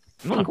 burger.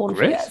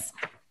 Great.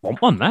 Want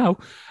one now.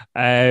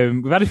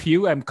 We've had a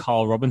few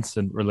Carl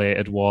Robinson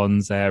related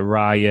ones.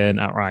 Ryan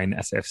at Ryan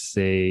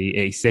SFC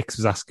 86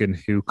 was asking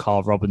who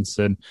Carl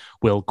Robinson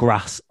will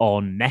grass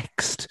on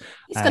next.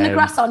 He's going to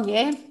grass on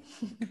you.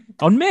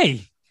 On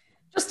me?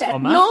 Just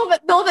no,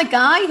 the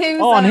guy who's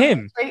on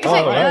him.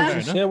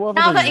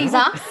 Now that he's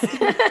asked.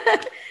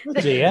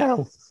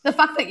 The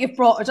fact that you've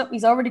brought it up,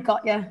 he's already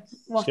got you.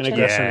 He's going to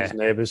grass on his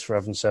neighbours for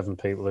having 7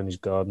 people in his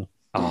garden.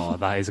 Oh,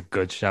 that is a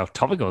good shout.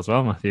 Topical as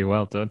well, Matthew.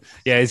 Well done.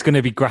 Yeah, he's going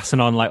to be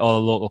grassing on like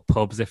all the local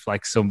pubs if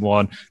like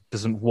someone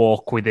doesn't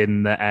walk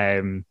within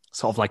the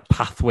sort of like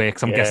pathway.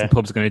 Because I'm guessing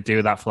pubs are going to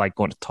do that for like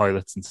going to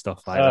toilets and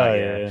stuff like that.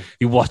 Yeah.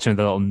 You're watching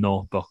the little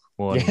notebook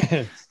one.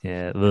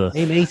 Yeah.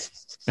 Hey, mate.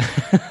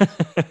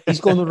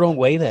 He's going the wrong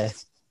way there.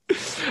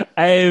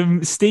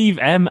 Steve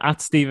M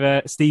at Steve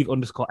 _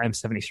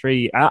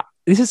 M73.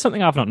 This is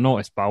something I've not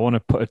noticed, but I want to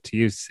put it to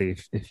you to see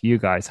if you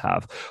guys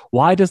have.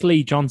 Why does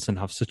Lee Johnson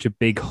have such a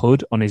big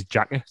hood on his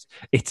jacket?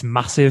 It's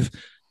massive.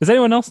 Does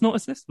anyone else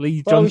notice this?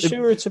 Lee Johnson. Are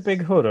we sure it's a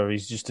big hood, or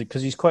he's just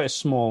because he's quite a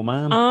small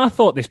man? I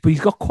thought this, but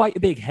he's got quite a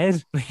big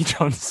head, Lee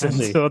Johnson.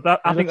 So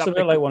I think that's a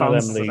bit like one of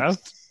them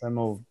leagues.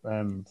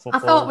 I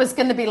thought it was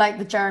going to be like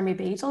the Jeremy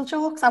Beadle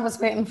jokes. I was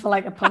waiting for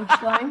like a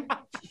punchline.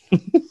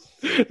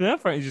 No,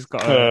 he's just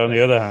got. On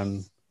the other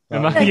hand,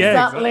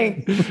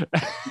 exactly.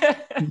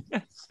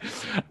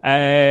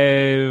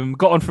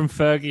 Got one from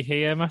Fergie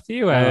here,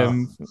 Matthew.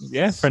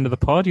 Friend of the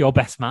pod, your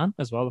best man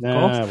as well, of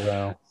course.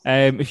 Well.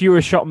 If you were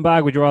a shopping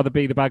bag, would you rather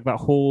be the bag that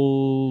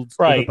holds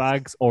other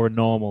bags or a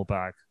normal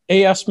bag?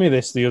 He asked me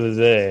this the other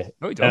day,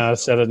 and I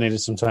said I needed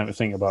some time to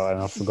think about it,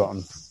 and I've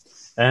forgotten.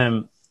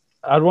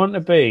 I'd want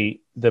to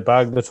be the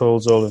bag that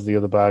holds all of the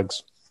other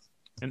bags.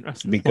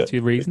 Interesting. What's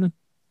your reasoning?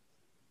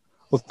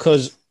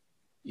 Because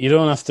you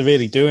don't have to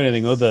really do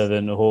anything other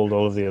than hold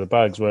all of the other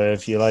bags, where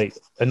if you're like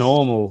a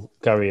normal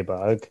carrier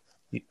bag,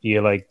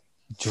 you're like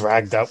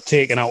dragged out,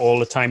 taken out all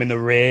the time in the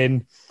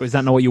rain. But is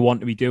that not what you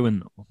want to be doing,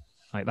 though?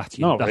 Like that's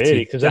your, not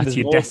really, because that's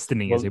your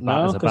destiny as a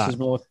bag.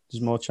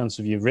 There's more chance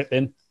of you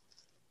ripping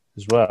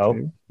as well.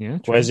 True. Yeah.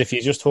 True. Whereas if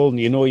you're just holding,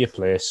 your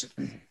place,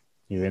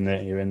 you're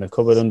in the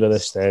cupboard under the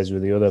stairs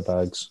with the other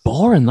bags.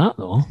 Boring that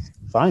though.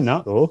 Fine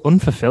that though.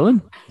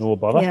 Unfulfilling. No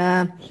bother.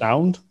 Yeah.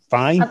 Sound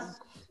fine.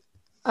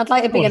 I'd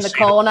like to be in the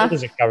corner.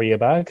 There's a carrier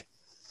bag.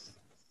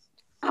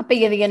 I'll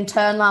be the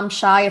intern, I'm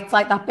shy. It's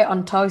like that bit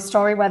on Toy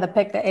Story where they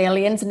pick the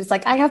aliens and it's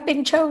like, I have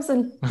been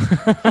chosen.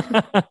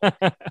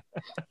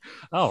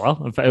 Oh,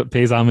 well, it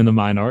appears I'm in the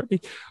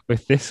minority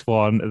with this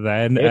one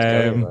then.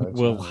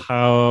 We'll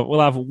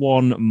have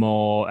one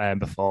more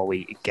before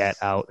we get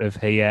out of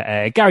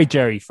here. Gary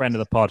Jerry, friend of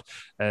the pod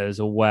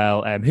as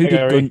well. Who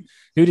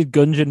did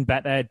Gungeon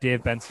better,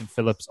 Dave Benson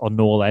Phillips or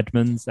Noel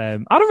Edmonds? I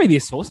don't really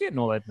associate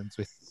Noel Edmonds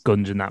with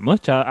Gungeon that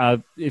much.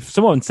 If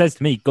someone says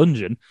to me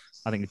Gungeon,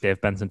 I think Dave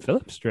Benson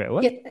Phillips straight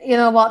away. You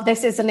know what?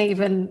 This is a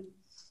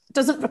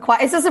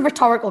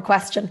rhetorical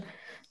question,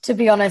 to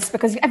be honest,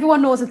 because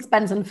everyone knows it's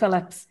Benson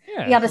Phillips.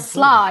 Yeah, he had a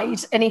slide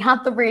and he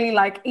had the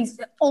really he's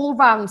all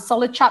round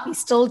solid chap. He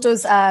still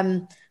does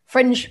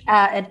Fringe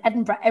at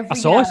Edinburgh every year. I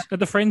saw it at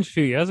the Fringe a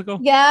few years ago.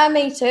 Yeah,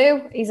 me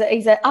too. He's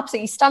an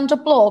absolutely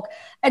stand-up bloke.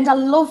 And I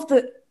love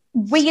the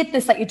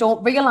weirdness that you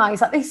don't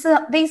realise that these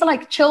are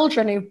like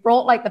children who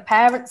brought like the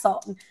parents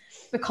on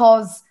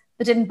because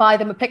they didn't buy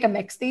them a pick and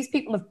mix. These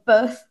people have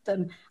birthed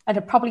them and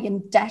are probably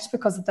in debt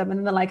because of them.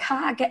 And they're like,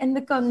 get in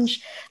the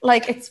gunge.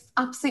 Like, it's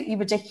absolutely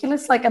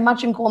ridiculous. Like,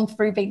 imagine going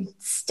through being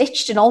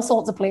stitched in all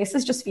sorts of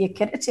places just for your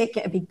kid to take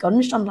it to be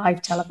gunged on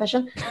live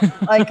television.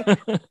 Like,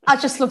 I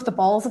just love the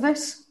balls of it.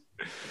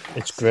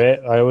 It's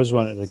great. I always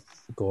wanted to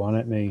go on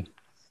it. Who'd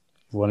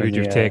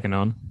you have taken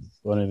on?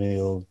 One of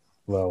the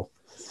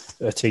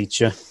a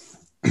teacher.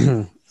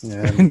 You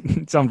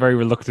sound very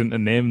reluctant to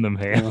name them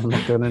here. I'm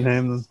not going to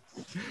name them.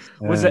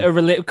 Was it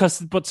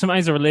but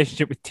sometimes a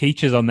relationship with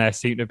teachers on there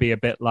seemed to be a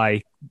bit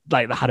like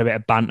they had a bit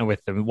of banter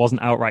with them. It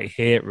wasn't outright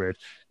hatred.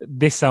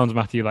 This sounds,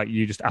 Matthew, like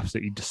you just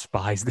absolutely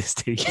despise this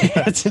teacher.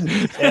 It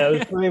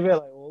was probably a bit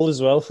like old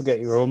as well. Forget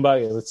your own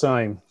back at the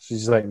time.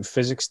 She's like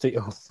physics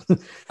teacher.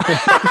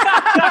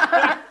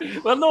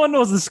 Well, no one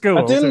knows the school.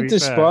 I didn't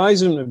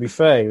despise him, to be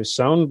fair. He was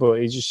sound, but I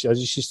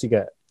used to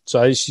get.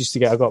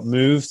 I got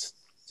moved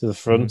to the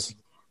front.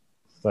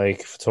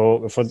 Like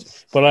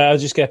but I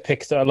just get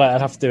picked up. Like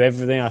I'd have to do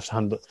everything. I have to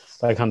hand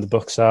the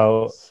books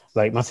out.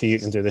 Like Matthew, you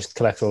can do this,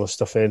 collect all the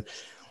stuff in.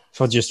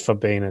 For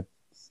being a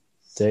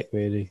dick,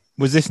 really.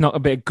 Was this not a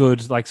bit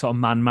good, like sort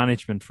of man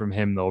management from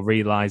him though,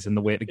 realizing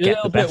the way to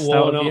get the best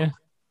out of you?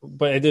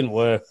 But it didn't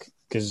work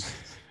because,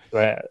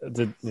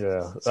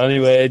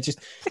 Anyway, this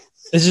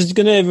is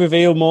going to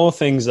reveal more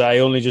things that I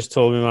only just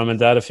told my mum and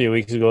dad a few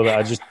weeks ago. That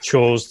I just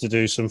chose to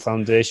do some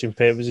foundation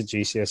papers at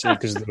GCSE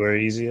because they were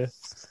easier.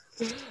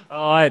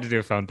 Oh, I had to do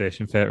a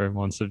foundation paper in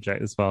one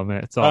subject as well,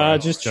 mate. I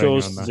just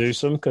chose to do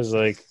some because,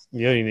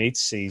 you only need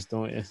C's,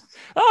 don't you?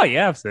 Oh,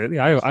 yeah, absolutely.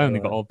 I only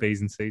got all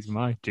B's and C's in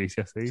my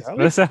GCSEs.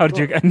 Melissa, how did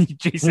you get any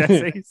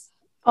GCSEs?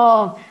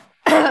 Well,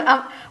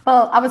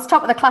 I was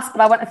top of the class,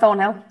 but I went to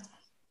Thornhill.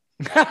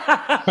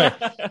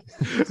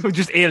 We've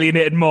just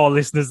alienated more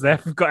listeners there.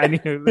 If we've got any.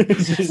 Do you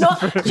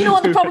know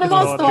what the problem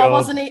was? Though I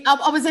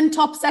was in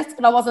top sets,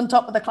 but I wasn't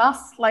top of the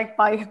class, like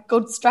by a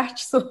good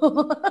stretch. So,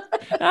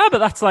 but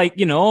that's like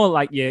your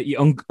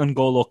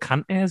N'Golo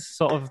Kante's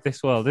sort of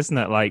this world, isn't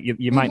it? Like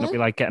you might not be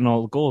like getting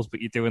all the goals, but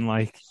you're doing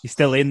you're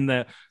still in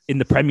the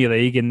Premier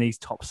League in these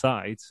top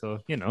sides. So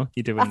you're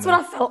doing. That's what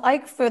I felt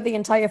like for the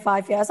entire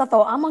 5 years. I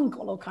thought I'm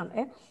N'Golo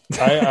Kante.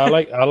 I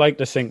like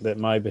to think that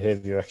my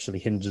behaviour actually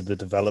hindered the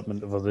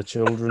development of other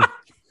children.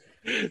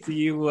 So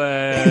you,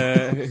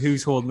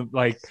 who's holding them?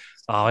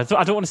 I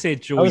don't want to say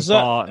Joey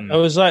Barton. I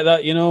was like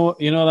that,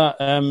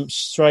 that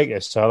striker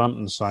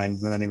Southampton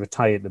signed, and then he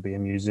retired to be a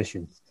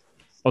musician.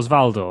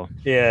 Osvaldo.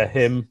 Yeah,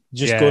 him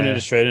just going into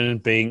training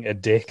and being a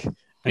dick.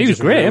 He was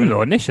great,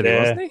 though, initially,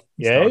 wasn't he?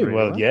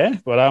 Yeah.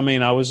 But I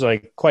mean, I was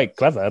quite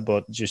clever,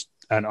 but just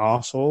an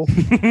arsehole.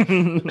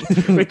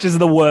 Which is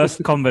the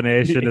worst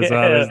combination as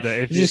well, isn't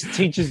it?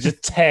 Teachers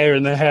just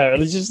tearing their hair.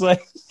 And it's just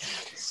like,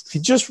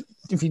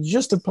 if you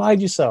just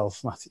applied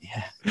yourself, Matthew,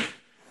 yeah.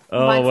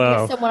 Oh,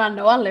 wow. Someone I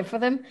know, I live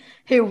with him,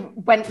 who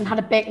went and had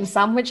a bacon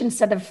sandwich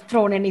instead of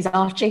throwing in his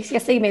art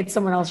GCSE, made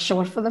someone else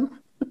short for them.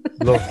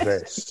 Love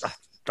this.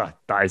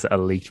 That is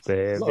elite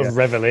behaviour. A lot of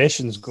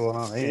revelations going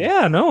on here.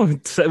 Yeah, no,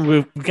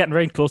 we're getting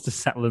very close to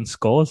settling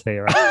scores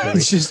here, actually.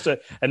 It's just,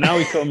 and now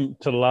we come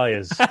to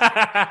liars.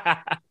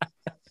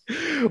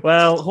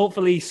 Well,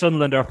 hopefully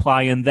Sunderland are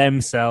applying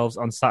themselves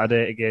on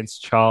Saturday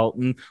against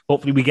Charlton.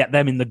 Hopefully we get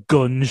them in the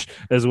gunge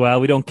as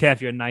well. We don't care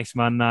if you're a nice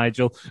man,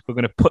 Nigel. We're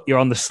going to put you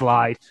on the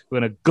slide.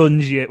 We're going to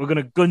gunge you. We're going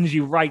to gunge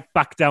you right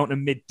back down to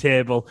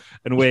mid-table,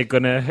 and we're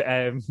going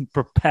to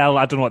propel.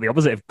 I don't know what the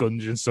opposite of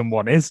gunging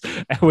someone is.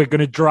 We're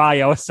going to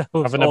dry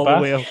ourselves all the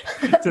way up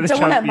to the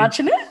Don't want to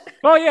imagine it.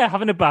 Oh, yeah,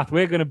 having a bath.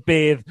 We're going to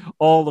bathe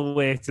all the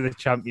way to the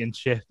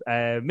championship.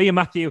 Me and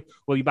Matthew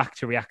will be back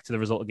to react to the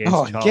result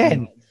against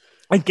Charlton.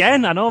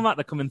 Again, I know, Matt,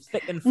 they're coming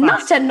thick and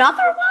fast. Not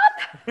another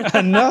one?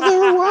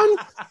 Another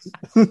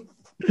one?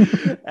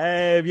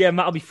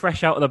 Matt will be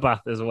fresh out of the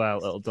bath as well.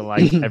 It'll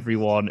delight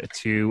everyone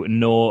to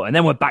know. And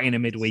then we're back into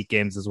midweek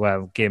games as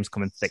well. Games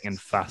coming thick and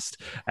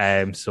fast.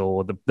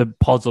 So the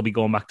pods will be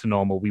going back to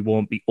normal. We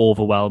won't be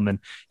overwhelming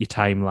your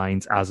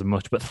timelines as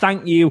much. But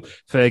thank you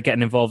for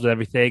getting involved with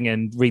everything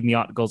and reading the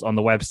articles on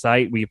the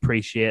website. We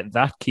appreciate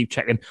that. Keep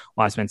checking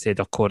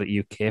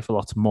wisemensa.co.uk for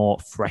lots more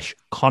fresh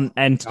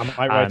content. I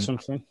might write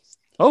something.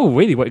 Oh,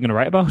 really? What are you going to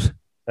write about?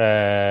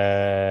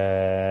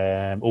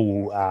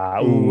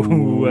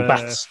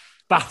 Bats.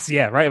 Bats,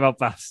 yeah, right about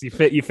bats.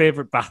 Your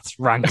favourite bats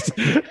ranked.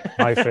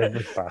 My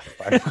favourite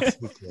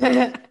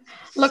bat.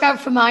 Look out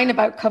for mine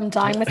about come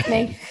dine with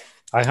me.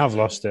 I have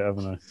lost it,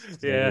 haven't I?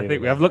 Yeah, I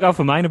think we have. Look out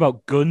for mine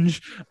about Gunge.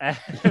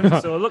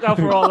 So look out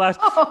for all that.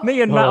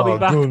 Me and Matt will be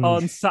back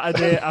on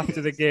Saturday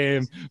after the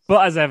game.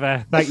 But as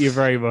ever, thank you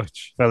very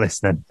much for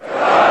listening.